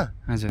चैततिर,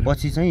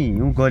 पछि चाहिँ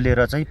हिउँ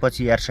गलेर चाहिँ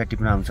पछि यार्सा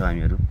टिप्न आउँछौँ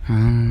हामीहरू।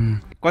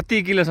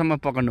 कति किलोसम्म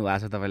पकाउनु भएको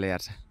छ तपाईँले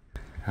यार्सा?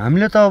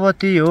 हामीले त अब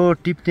त्यही हो,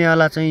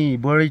 टिप्नेवाला चाहिँ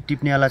बढी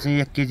टिप्नेवाला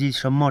चाहिँ 1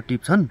 केजीसम्म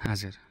टिप्छन्।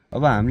 हजुर,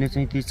 अब हामीले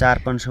चाहिँ ती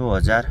 400-500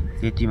 1000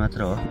 त्यति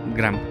मात्र हो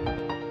ग्राम।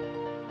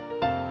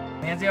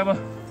 यहाँ चाहिँ अब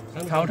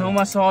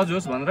ठाउँमा सहज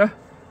होस् भनेर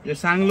यो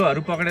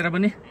साङ्लोहरू पक्रेर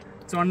पनि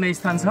चढ्ने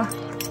स्थान छ।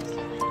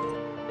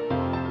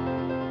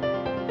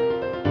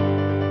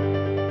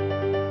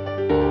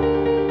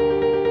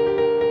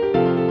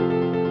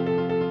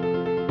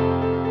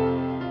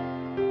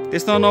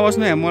 त्यस्तो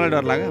नबस्नु है, मलाई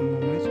डर लाग्यो।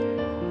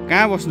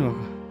 कहाँ बस्नु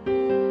भएको?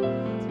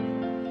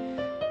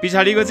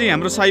 पछाडिको चाहिँ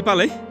हाम्रो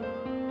साइपाल है,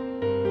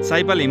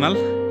 साइपाल हिमाल।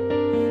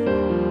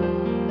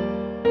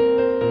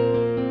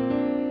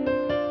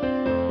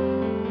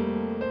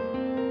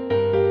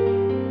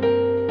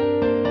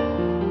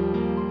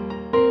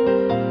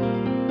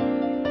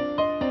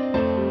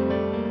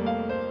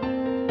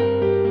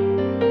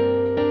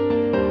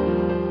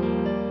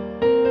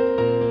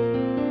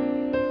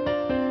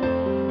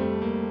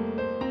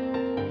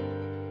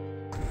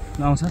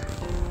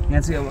 आउँछ।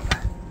 यहाँ चाहिँ अब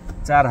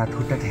 4 हात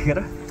खुट्टा टेकेर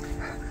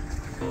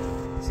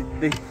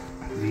सिधै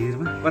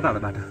भिरमा कता हो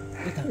बाटो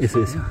यसो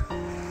यसो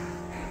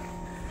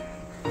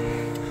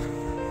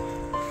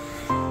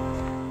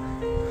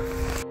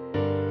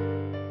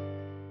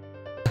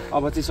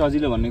अब चाहिँ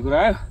सजिलो भन्ने कुरा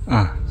आयो।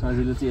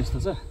 सजिलो चाहिँ यस्तो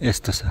छ,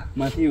 यस्तो छ।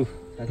 माथि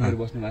साथीहरू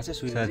बस्नु भएको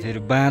छ, साथीहरू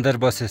बाँदर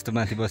बसे जस्तो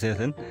माथि बसेका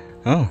छन्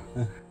हो।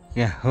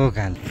 यहाँ हो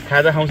काल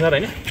खाजा खाउँछ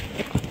होइन।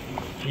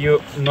 यो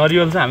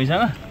नरिवल छ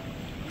हामीसँग,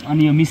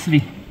 अनि यो मिश्री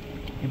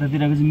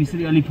यतातिरको चाहिँ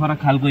मिश्री अलिक फरक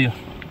खालको। यो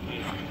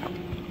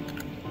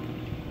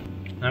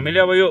हामीले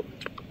अब यो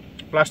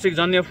प्लास्टिक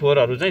जन्य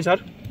फोहोरहरू चाहिँ सर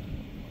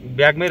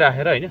ब्यागमै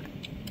राखेर होइन,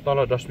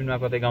 तल डस्टबिनमा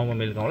कतै गाउँमा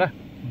मेल्काउँला।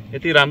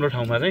 यति राम्रो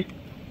ठाउँमा चाहिँ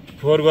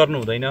फोहोर गर्नु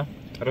हुँदैन।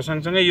 र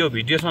सँगसँगै यो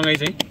भिडियोसँगै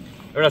चाहिँ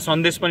एउटा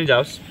सन्देश पनि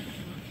जाओस्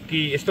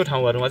कि यस्तो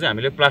ठाउँहरूमा चाहिँ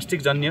हामीले प्लास्टिक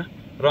जन्य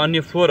र अन्य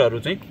फोहोरहरू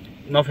चाहिँ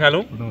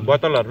नफ्यालौँ,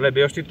 बोतलहरूलाई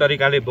व्यवस्थित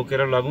तरिकाले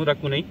बोकेर लगौँ र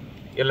कुनै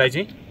यसलाई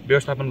चाहिँ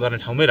व्यवस्थापन गर्ने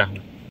ठाउँमै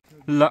राखौँ।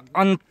 ल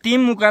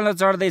अन्तिम उकालो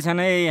चढ्दैछन्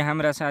है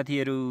हाम्रा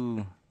साथीहरू।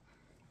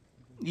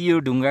 यो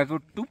ढुङ्गाको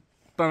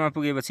टुप्पामा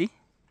पुगेपछि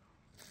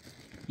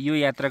यो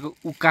यात्राको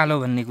उकालो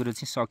भन्ने कुरो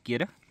चाहिँ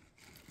सकिएर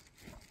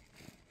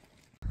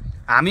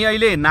हामी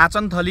अहिले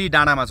नाचनथली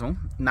डाँडामा छौँ।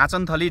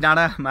 नाचनथली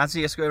डाँडामा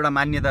चाहिँ यसको एउटा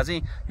मान्यता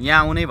चाहिँ यहाँ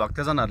आउने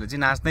भक्तजनहरूले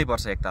चाहिँ नाच्नै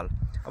पर्छ एकताल।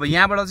 अब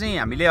यहाँबाट चाहिँ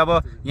हामीले अब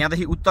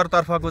यहाँदेखि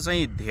उत्तरतर्फको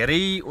चाहिँ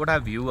धेरैवटा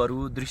भ्यूहरू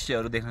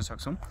दृश्यहरू देख्न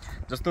सक्छौँ।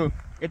 जस्तो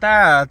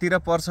यतातिर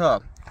पर्छ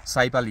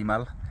साइपाल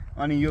हिमाल,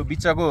 अनि यो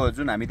बिचको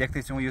जुन हामी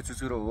देख्दैछौँ यो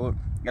चुचुरो हो,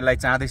 यसलाई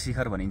चाँदे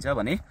शिखर भनिन्छ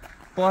भने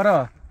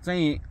पर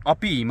चाहिँ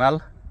अपी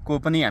हिमालको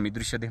पनि हामी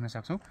दृश्य देख्न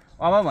सक्छौँ।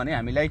 अब भने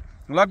हामीलाई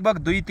लगभग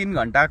 2-3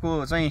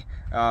 घन्टाको चाहिँ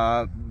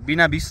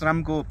बिना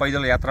विश्रामको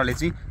पैदल यात्राले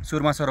चाहिँ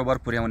सुरमा सरोवर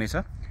पुर्याउनेछ।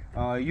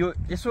 यो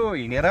यसो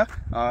हिँडेर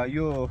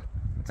यो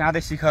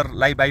चाँदे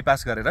शिखरलाई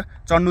बाइपास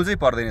गरेर चढ्नु चाहिँ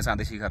पर्दैन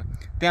चाँदे शिखर।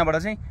 त्यहाँबाट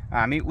चाहिँ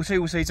हामी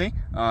उसै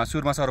चाहिँ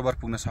सुरमा सरोवर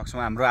पुग्न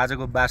सक्छौँ। हाम्रो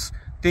आजको बास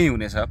त्यही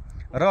हुनेछ।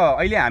 र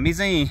अहिले हामी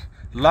चाहिँ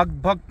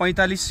लगभग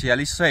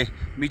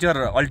 4500-4600 मिटर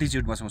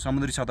अल्टिच्युडमा छौँ।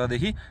 समुद्री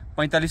सतहदेखि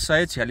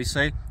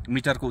 4500-4600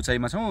 मिटरको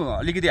उचाइमा छौँ।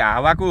 अलिकति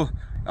हावाको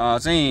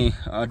चाहिँ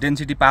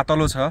डेन्सिटी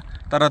पातलो छ,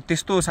 तर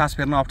त्यस्तो सास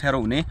फेर्न अप्ठ्यारो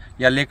हुने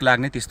या लेक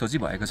लाग्ने त्यस्तो चाहिँ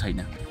भएको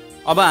छैन।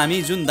 अब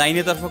हामी जुन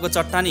दाहिनेतर्फको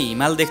चट्टानी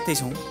हिमाल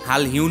देख्दैछौँ,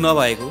 हाल हिउँ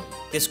नभएको,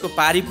 त्यसको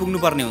पारी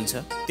पुग्नुपर्ने हुन्छ।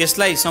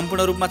 त्यसलाई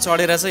सम्पूर्ण रूपमा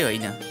चढेर चाहिँ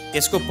होइन,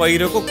 त्यसको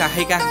पहिरोको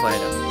काखै काख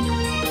भएर।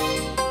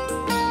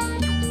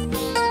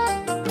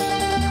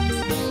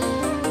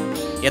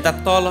 यता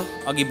तल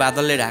अघि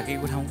बादलले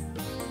ढाकेको ठाउँ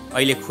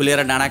अहिले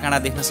खुलेर डाँडाकाँडा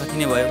देख्न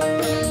सकिने भयो।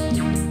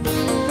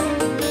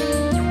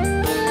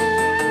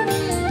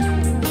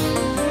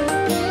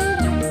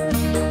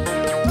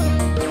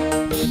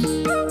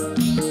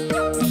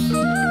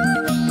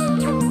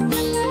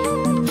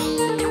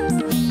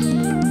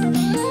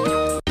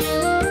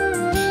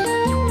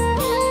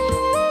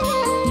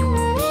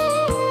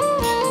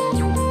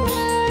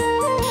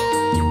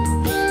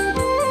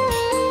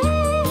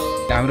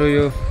 हाम्रो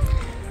यो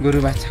गोरु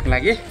बाछाको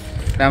लागि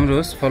राम्रो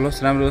होस्,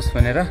 फलोस्, राम्रो होस्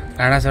भनेर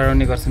घाँडा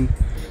चढाउने गर्छन्।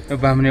 यो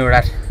बाहुने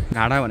एउटा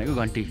घाँडा भनेको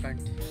घन्टी।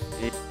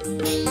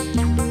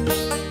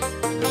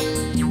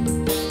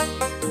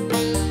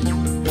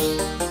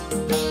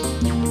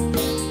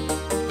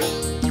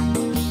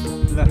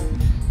 ल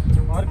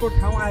अर्को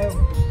ठाउँ आयो,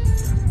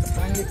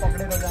 साङ्ली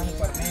पक्रेर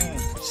जानुपर्ने।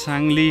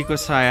 साङ्लीको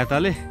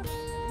सहायताले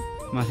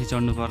माथि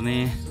चढ्नुपर्ने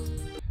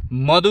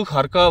मधु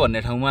खर्क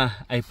भन्ने ठाउँमा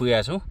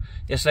आइपुगेका छौँ।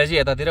 यसलाई चाहिँ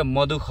यतातिर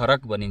मधु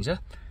खरक भनिन्छ।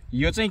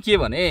 यो चाहिँ के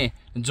भने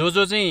जो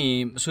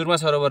चाहिँ सुरमा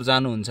सरोवर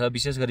जानुहुन्छ,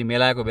 विशेष गरी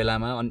मेलाको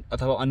बेलामा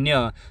अथवा अन्य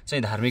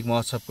चाहिँ धार्मिक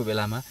महोत्सवको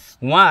बेलामा,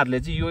 उहाँहरूले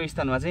चाहिँ यो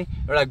स्थानमा चाहिँ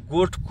एउटा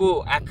गोठको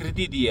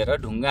आकृति दिएर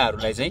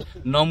ढुङ्गाहरूलाई चाहिँ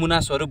नमुना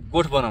स्वरूप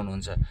गोठ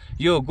बनाउनुहुन्छ।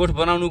 यो गोठ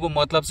बनाउनुको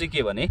मतलब चाहिँ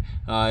के भने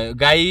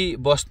गाई,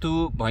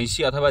 बस्तु,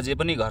 भैँसी अथवा जे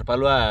पनि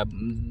घरपालुवा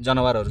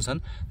जनावरहरू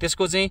छन्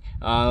त्यसको चाहिँ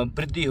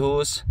वृद्धि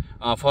होस्,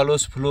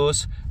 फलोस्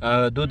फुलोस्,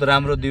 दुध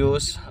राम्रो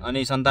दियोस्,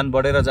 अनि सन्तान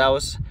बढेर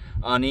जाओस्,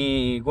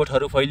 अनि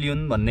गोठहरू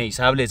फैलिउन् भन्ने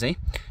हिसाबले चाहिँ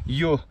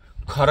यो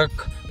खरक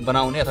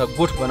बनाउने अथवा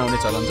गोठ बनाउने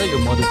चलन छ। यो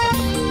मधु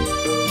खरक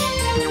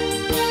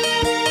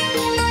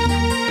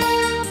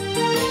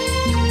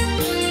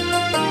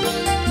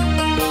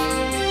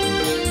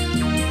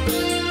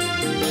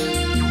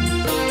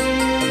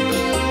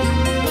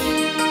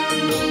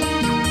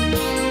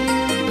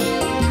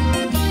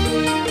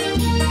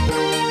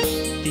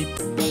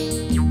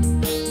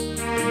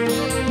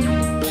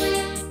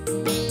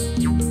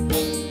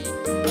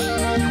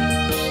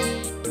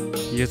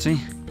यो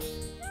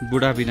चाहिँ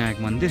बुढा विनायक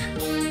मन्दिर।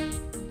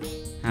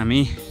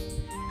 हामी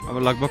अब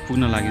लगभग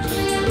पुग्न लाग्यो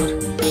सरोवर।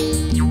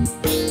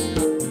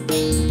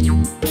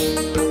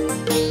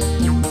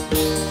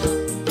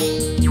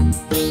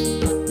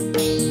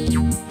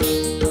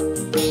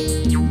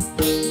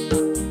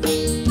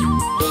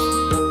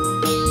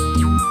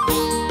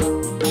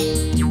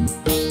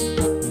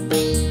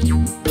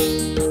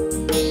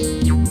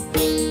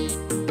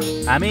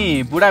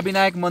 हामी बुढा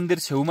विनायक मन्दिर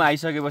छेउमा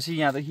आइसकेपछि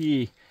यहाँदेखि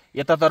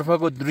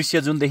यतातर्फको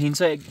दृश्य जुन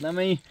देखिन्छ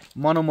एकदमै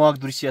मनमोहक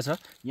दृश्य छ।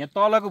 यहाँ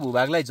तलको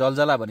भूभागलाई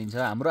जलजला भनिन्छ।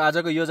 हाम्रो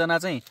आजको योजना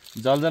चाहिँ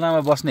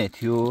जलजलामा बस्ने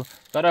थियो,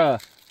 तर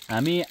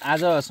हामी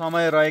आज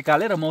समय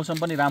रहेकाले र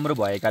मौसम पनि राम्रो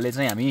भएकाले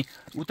चाहिँ हामी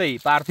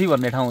उतै पार्थी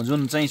भन्ने ठाउँ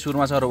जुन चाहिँ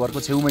सुरमा सरोवरको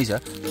छेउमै छ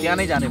त्यहाँ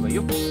नै जाने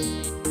भयो।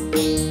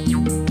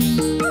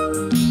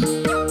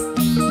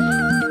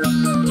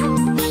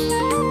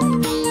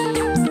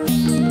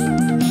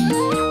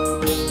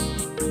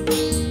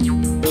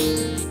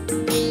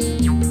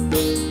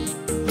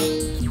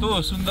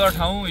 सुन्दर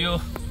ठाउँ यो,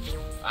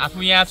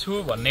 आफू यहाँ छु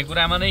भन्ने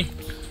कुरामा नै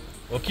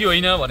हो कि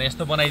होइन भने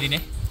जस्तो बनाइदिने,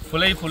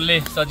 फुलै फुलले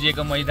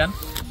सजिएको मैदान,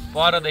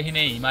 परदेखि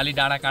नै हिमाली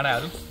डाँडा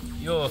काँडाहरू,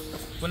 यो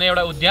कुनै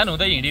एउटा उद्यान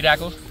हुँदै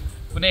हिँडिरहेको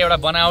कुनै एउटा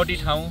बनावटी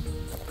ठाउँ,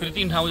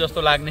 कृत्रिम ठाउँ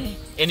जस्तो लाग्ने,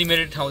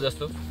 एनिमेटेड ठाउँ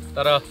जस्तो।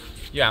 तर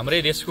यो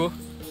हाम्रै देशको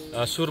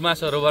सुरमा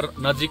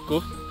सरोवर नजिकको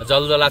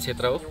जलजला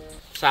क्षेत्र हो।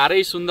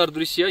 साह्रै सुन्दर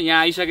दृश्य।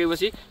 यहाँ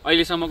आइसकेपछि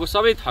अहिलेसम्मको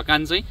सबै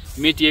थकान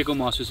चाहिँ मेटिएको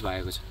महसुस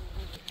भएको छ।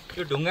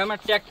 यो ढुङ्गामा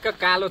ट्याक्क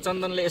कालो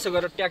चन्दनले यसो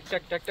गरेर ट्याक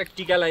ट्याक ट्याक ट्याक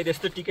टिका लगाइदिए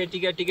जस्तो टिकै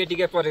टिकै टिकै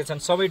टिकै परेका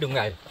छन् सबै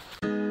ढुङ्गाहरू।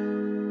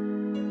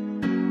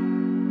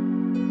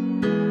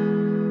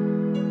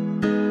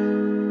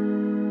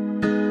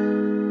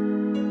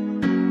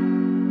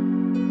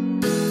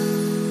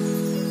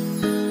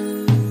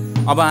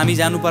 अब हामी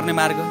जानुपर्ने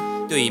मार्ग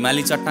त्यो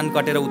हिमाली चट्टान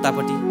कटेर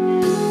उतापट्टि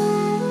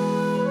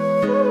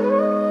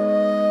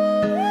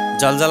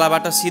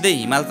जलजलाबाट सिधै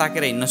हिमाल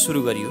ताकेर हिँड्न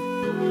सुरु गरियो।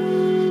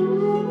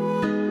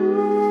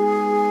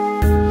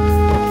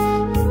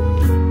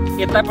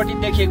 यतापट्टि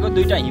देखिएको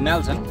दुईटा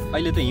हिमाल छन्।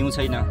 अहिले त हिउँ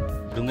छैन,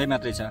 ढुङ्गै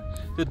मात्रै छ।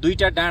 त्यो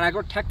दुईटा डाँडाको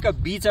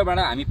ठ्याक्क बिचबाट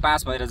हामी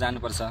पास भएर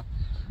जानुपर्छ।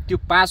 त्यो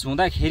पास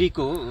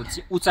हुँदाखेरिको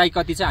उचाइ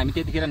कति छ हामी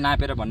त्यतिखेर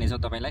नापेर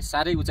भन्नेछौँ तपाईँलाई।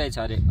 साह्रै उचाइ छ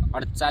अरे,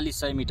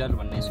 4800 मिटर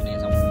भन्ने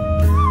सुनेका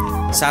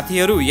छौँ।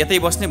 साथीहरू यतै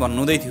बस्ने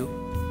भन्नुहुँदै थियो।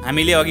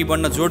 हामीले अघि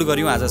बढ्न जोड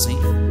गऱ्यौँ आज चाहिँ।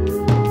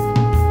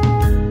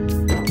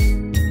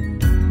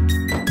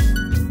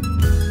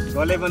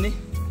 गले पनि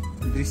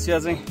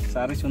दृश्य चाहिँ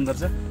साह्रै सुन्दर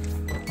छ।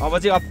 अब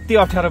चाहिँ अति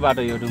अप्ठ्यारो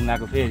बाटो यो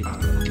ढुङ्गाको फेरि।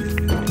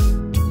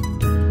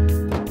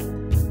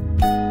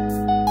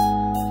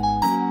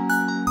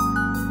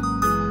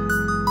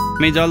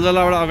 हामी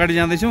जलजलाबाट अगाडि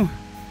जाँदैछौँ।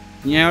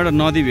 यहाँ एउटा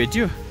नदी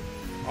भेट्यो।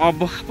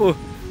 अब पो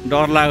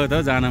डर लाग्यो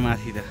त जान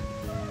माथि त।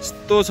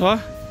 यस्तो छ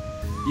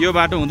यो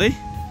बाटो हुँदै,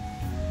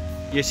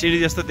 यो सिँढी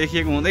जस्तो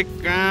देखिएको हुँदै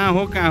कहाँ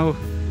हो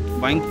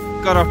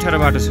भयङ्कर अप्ठ्यारो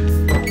बाटो छ।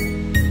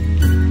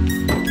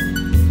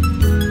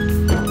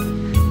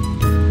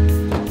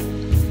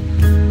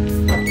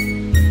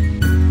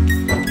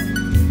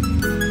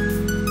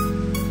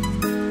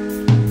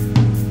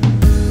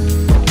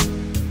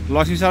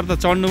 लक्ष्मी सर त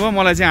चढ्नु भयो,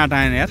 मलाई चाहिँ आँट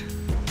आएन यार।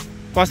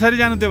 कसरी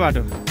जानु त्यो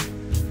बाटो?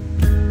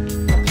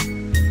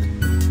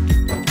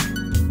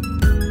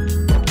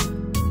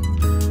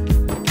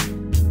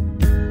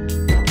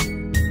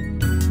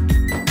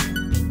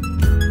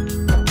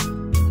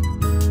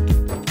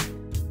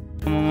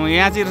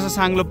 यहाँ चाहिँ रहेछ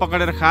साङ्लो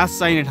पक्रेर खास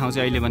चाहिने ठाउँ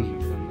चाहिँ अहिले पनि।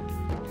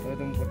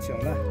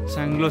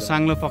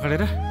 साङ्लो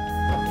पक्रेर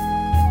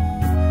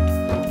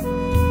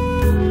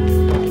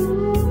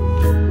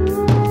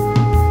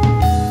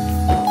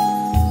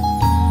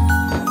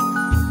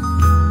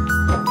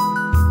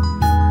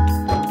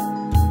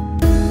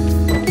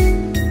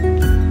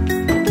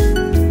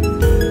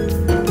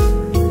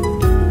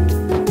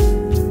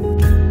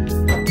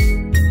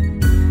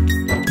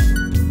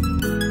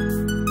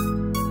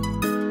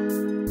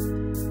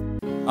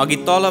अघि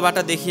तलबाट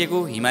देखिएको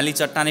हिमाली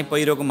चट्टाने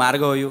पहिरोको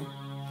मार्ग हो यो।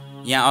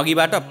 यहाँ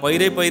अघिबाट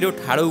पहिरो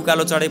ठाडो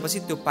उकालो चढेपछि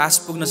त्यो पास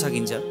पुग्न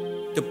सकिन्छ,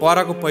 त्यो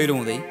परको पहिरो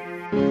हुँदै।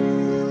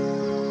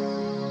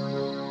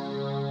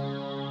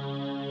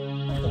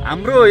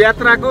 हाम्रो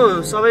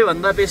यात्राको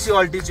सबैभन्दा बेसी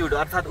अल्टिच्युड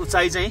अर्थात्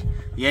उचाइ चाहिँ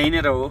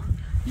यहीँनिर हो।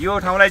 यो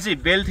ठाउँलाई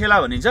चाहिँ बेलथेला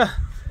भनिन्छ।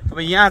 अब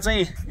यहाँ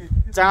चाहिँ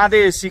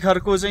चाँदे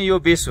शिखरको चाहिँ यो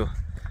बेस हो।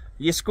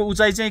 यसको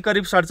उचाइ चाहिँ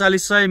करिब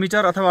 4700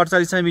 मिटर अथवा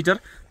 4800 मिटर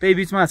त्यही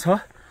बिचमा छ।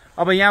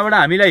 अब यहाँबाट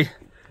हामीलाई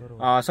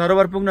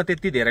सरोवर पुग्न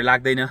त्यति धेरै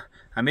लाग्दैन।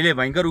 हामीले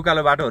भयङ्कर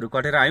उकालो बाटोहरू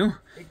कटेर आयौँ।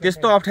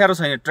 त्यस्तो अप्ठ्यारो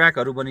छैन,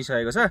 ट्र्याकहरू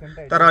बनिसकेको छ।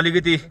 तर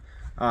अलिकति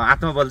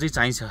आत्मबल चाहिँ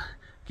चाहिन्छ,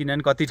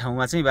 किनभने कति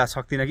ठाउँमा चाहिँ बा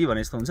सक्दिनँ कि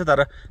भने जस्तो हुन्छ।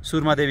 तर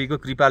सुरमा देवीको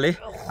कृपाले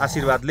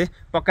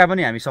आशीर्वादले पक्का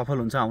पनि हामी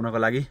सफल हुन्छ आउनको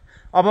लागि।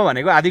 अब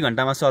भनेको आधी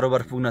घन्टामा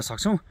सरोवर पुग्न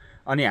सक्छौँ।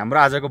 अनि हाम्रो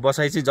आजको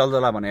बसाइ चाहिँ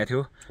जलजला भनेको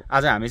थियो।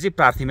 आज हामी चाहिँ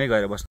प्रार्थीमै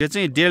गएर बस्छौँ। यो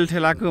चाहिँ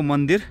डेलथेलाको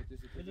मन्दिर।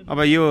 अब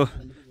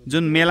यो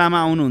जुन मेलामा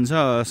आउनुहुन्छ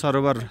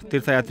सरोवर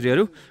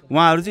तीर्थयात्रीहरू,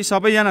 उहाँहरू चाहिँ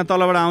सबैजना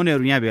तलबाट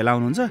आउनेहरू यहाँ भेला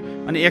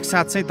हुनुहुन्छ अनि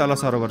एकसाथ चाहिँ तल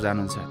सरोवर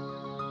जानुहुन्छ।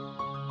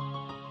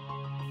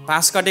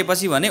 पास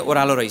कटेपछि भने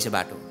ओह्रालो रहेछ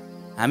बाटो।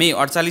 हामी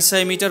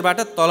 4800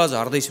 मिटरबाट तल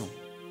झर्दैछौँ।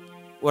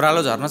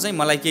 ओह्रालो झर्न चाहिँ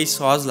मलाई केही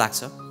सहज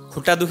लाग्छ।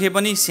 खुट्टा दुखे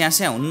पनि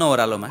स्यास्या हुन्न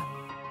ओह्रालोमा।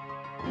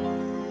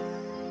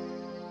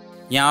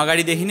 यहाँ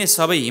अगाडिदेखि नै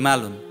सबै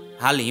हिमाल हुन्।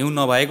 हाल हिउँ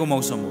नभएको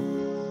मौसम हो।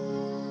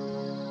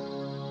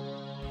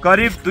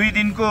 करिब 2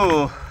 दिनको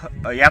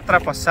यात्रा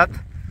पश्चात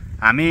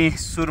हामी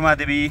सुरमा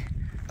देवी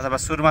अथवा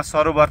सुरमा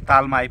सरोवर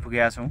तालमा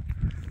आइपुगेका छौँ।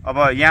 अब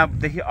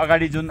यहाँदेखि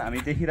अगाडि जुन हामी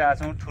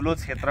देखिरहेछौँ ठुलो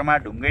क्षेत्रमा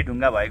ढुङ्गै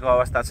ढुङ्गा भएको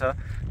अवस्था छ,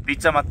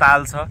 बिचमा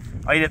ताल छ।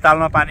 अहिले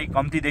तालमा पानी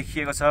कम्ती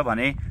देखिएको छ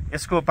भने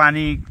यसको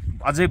पानी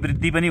अझै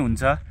वृद्धि पनि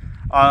हुन्छ।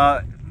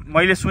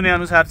 मैले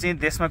सुनेअनुसार चाहिँ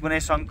देशमा कुनै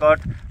सङ्कट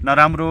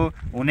नराम्रो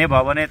हुने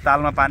भयो भने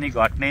तालमा पानी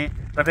घट्ने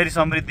र फेरि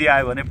समृद्धि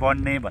आयो भने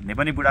बढ्ने भन्ने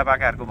पनि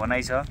बुढापाकाहरूको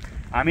भनाइ छ।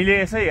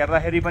 हामीले यसै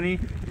हेर्दाखेरि पनि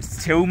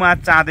छेउमा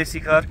चाँदे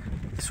शिखर,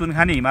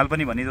 सुनखानी हिमाल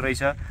पनि भनिँदो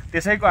रहेछ।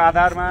 त्यसैको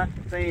आधारमा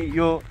चाहिँ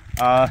यो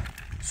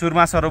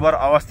सुरमा सरोवर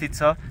अवस्थित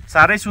छ।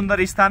 साह्रै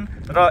सुन्दर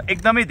स्थान र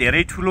एकदमै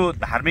धेरै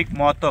ठुलो धार्मिक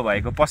महत्त्व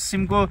भएको,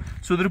 पश्चिमको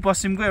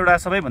सुदूरपश्चिमको एउटा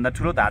सबैभन्दा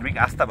ठुलो धार्मिक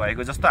आस्था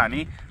भएको, जस्तो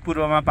हामी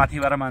पूर्वमा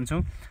पाथिभरा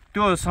मान्छौँ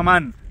त्यो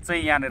समान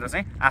चाहिँ यहाँनिर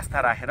चाहिँ आस्था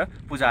राखेर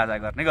पूजाआजा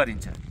गर्ने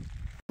गरिन्छ।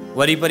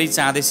 वरिपरि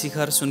चाँदे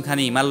शिखर,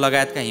 सुनखानी हिमाल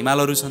लगायतका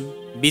हिमालहरू छन्।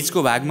 बीचको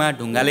भागमा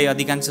ढुङ्गाले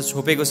अधिकांश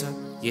छोपेको छ।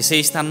 यसै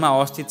स्थानमा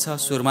अवस्थित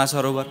छ सुरमा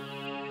सरोवर।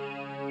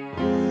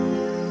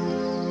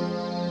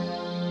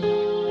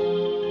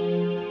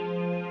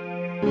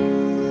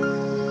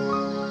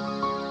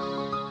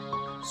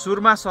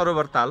 सुरमा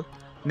सरोवर ताल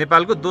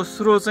नेपालको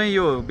दोस्रो चाहिँ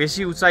यो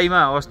बेसी उचाइमा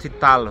अवस्थित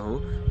ताल हो।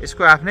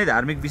 यसको आफ्नै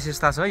धार्मिक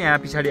विशेषता छ। यहाँ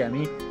पछाडि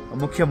हामी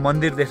मुख्य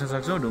मन्दिर देख्न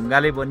सक्छौँ,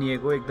 ढुङ्गाले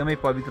बनिएको एकदमै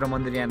पवित्र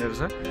मन्दिर यहाँनिर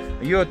छ।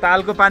 यो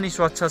तालको पानी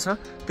स्वच्छ छ।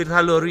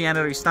 तीर्थालुहरू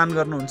यहाँनिर स्नान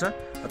गर्नुहुन्छ।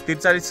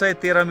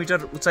 4313 मिटर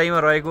उचाइमा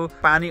रहेको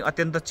पानी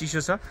अत्यन्त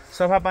चिसो छ,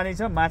 सफा पानी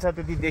छ, माछा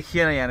त्यति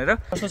देखिएन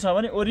यहाँनिर। कस्तो छ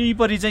भने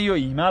वरिपरि चाहिँ यो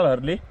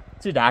हिमालहरूले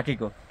चाहिँ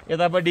ढाकेको।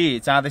 यतापट्टि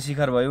चाँदे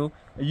शिखर भयो,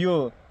 यो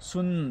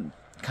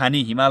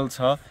सुनखानी हिमाल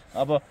छ।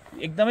 अब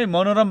एकदमै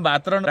मनोरम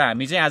वातावरण। र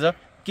हामी चाहिँ आज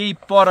केही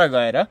पर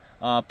गएर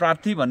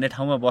प्रार्थी भन्ने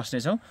ठाउँमा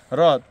बस्नेछौँ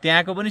र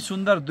त्यहाँको पनि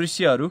सुन्दर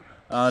दृश्यहरू,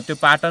 त्यो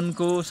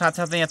पाटनको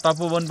साथसाथै यहाँ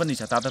तपोवन पनि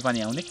छ, तातो पानी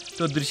आउने,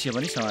 त्यो दृश्य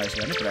पनि समावेश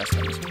गर्ने प्रयास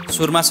गर्नेछौँ।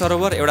 सुरमा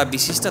सरोवर एउटा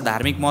विशिष्ट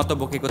धार्मिक महत्त्व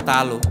बोकेको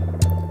ताल हो।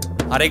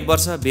 हरेक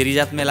वर्ष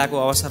बेरिजात मेलाको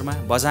अवसरमा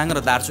बझाङ र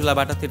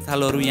दार्चुलाबाट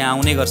तीर्थालुहरू यहाँ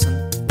आउने गर्छन्।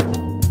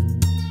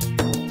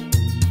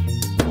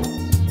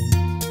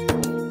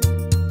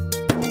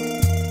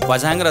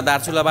 बझाङ र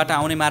दार्चुलाबाट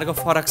आउने मार्ग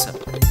फरक छ।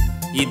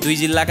 यी दुई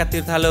जिल्लाका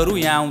तीर्थालुहरू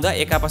यहाँ आउँदा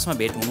एक आपसमा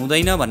भेट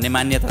हुँदैन भन्ने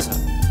मान्यता छ।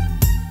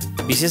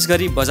 विशेष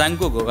गरी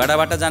बझाङको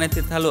घोगाडाबाट जाने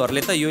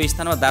तीर्थालुहरूले त यो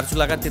स्थानमा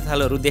दार्चुलाका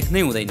तीर्थालुहरू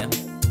देख्नै हुँदैन,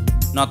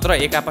 नत्र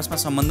एक आपसमा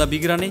सम्बन्ध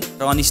बिग्रने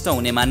र अनिष्ट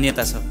हुने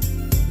मान्यता छ।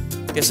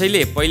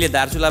 त्यसैले पहिले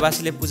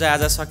दार्चुलावासीले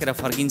पूजाआजा सकेर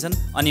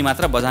फर्किन्छन्, अनि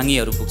मात्र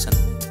बझाङीहरू पुग्छन्।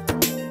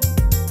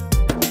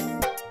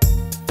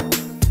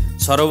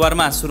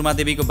 सरोवरमा सुरमा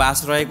देवीको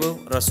बास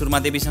रहेको र सुरमा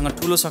देवीसँग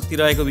ठुलो शक्ति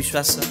रहेको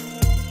विश्वास छ।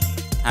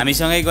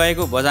 हामीसँगै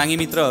गएको बझाङी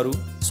मित्रहरू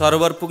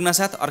सरोवर पुग्न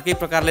साथ अर्कै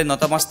प्रकारले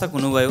नतमस्तक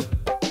हुनुभयो।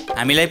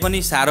 हामीलाई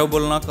पनि सारो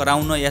बोल्न,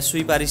 कराउन या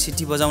सुई पारी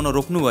सिटी बजाउन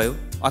रोक्नुभयो।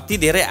 अति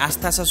धेरै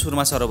आस्था छ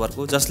सुरमा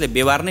सरोवरको, जसले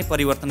व्यवहार नै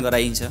परिवर्तन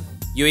गराइन्छ।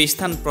 यो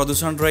स्थान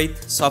प्रदूषण रहित,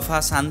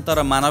 सफा, शान्त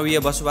र मानवीय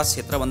बसोबास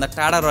क्षेत्रभन्दा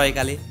टाढा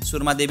रहेकाले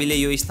सुरमा देवीले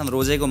यो स्थान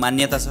रोजेको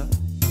मान्यता छ।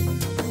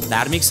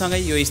 धार्मिकसँगै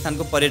यो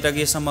स्थानको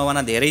पर्यटकीय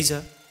सम्भावना धेरै छ।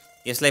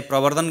 यसलाई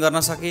प्रवर्धन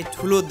गर्न सके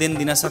ठुलो देन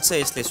दिन सक्छ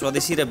यसले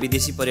स्वदेशी र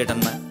विदेशी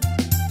पर्यटनमा।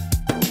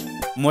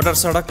 मोटर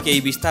सडक केही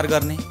विस्तार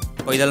गर्ने,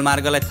 पैदल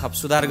मार्गलाई थप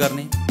सुधार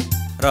गर्ने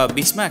र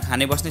बिचमा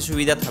खाने बस्ने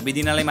सुविधा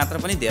थपिदिनलाई मात्र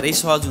पनि धेरै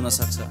सहज हुन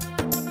सक्छ।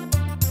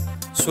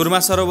 सुरमा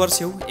सरोवर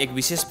छेउ एक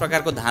विशेष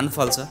प्रकारको धान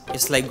फल्छ।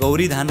 यसलाई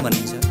गौरी धान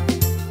भनिन्छ।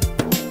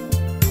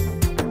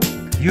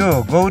 यो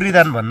गौरी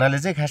धान भन्नाले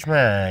चाहिँ खासमा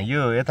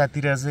यो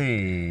यतातिर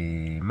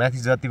चाहिँ माथि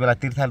जति बेला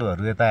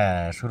तीर्थालुहरू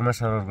यता सुरमा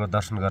सरोवरको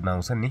दर्शन गर्न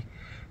आउँछन् नि,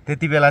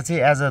 त्यति बेला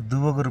चाहिँ एज अ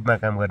दुबोको रूपमा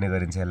काम गर्ने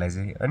गरिन्छ यसलाई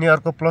चाहिँ। अनि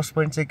अर्को प्लस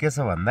पोइन्ट चाहिँ के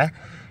छ भन्दा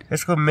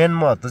यसको मेन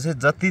महत्त्व चाहिँ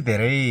जति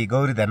धेरै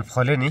गौरी धान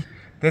फल्यो नि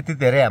त्यति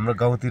धेरै हाम्रो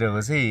गाउँतिरको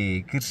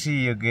चाहिँ कृषि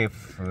योग्य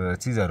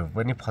चिजहरू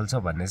पनि फल्छ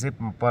भन्ने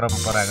चाहिँ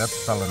परम्परागत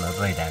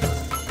चलनहरू रहिरहेको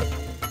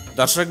छ।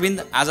 दर्शकवृन्द,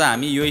 आज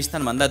हामी यो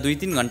स्थानभन्दा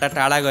 2-3 घन्टा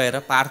टाढा गएर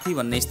पार्थी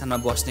भन्ने स्थानमा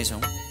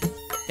बस्नेछौँ।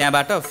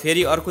 त्यहाँबाट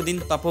फेरि अर्को दिन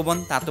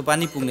तपोवन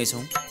तातोपानी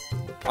पुग्नेछौँ।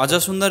 अझ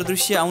सुन्दर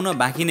दृश्य आउन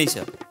बाँकी नै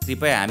छ।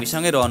 कृपया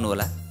हामीसँगै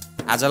रहनुहोला।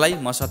 आजलाई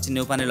म सचिन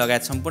नेउपाने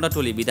लगायत सम्पूर्ण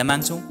टोली बिदा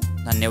माग्छौँ।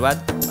 धन्यवाद,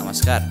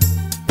 नमस्कार।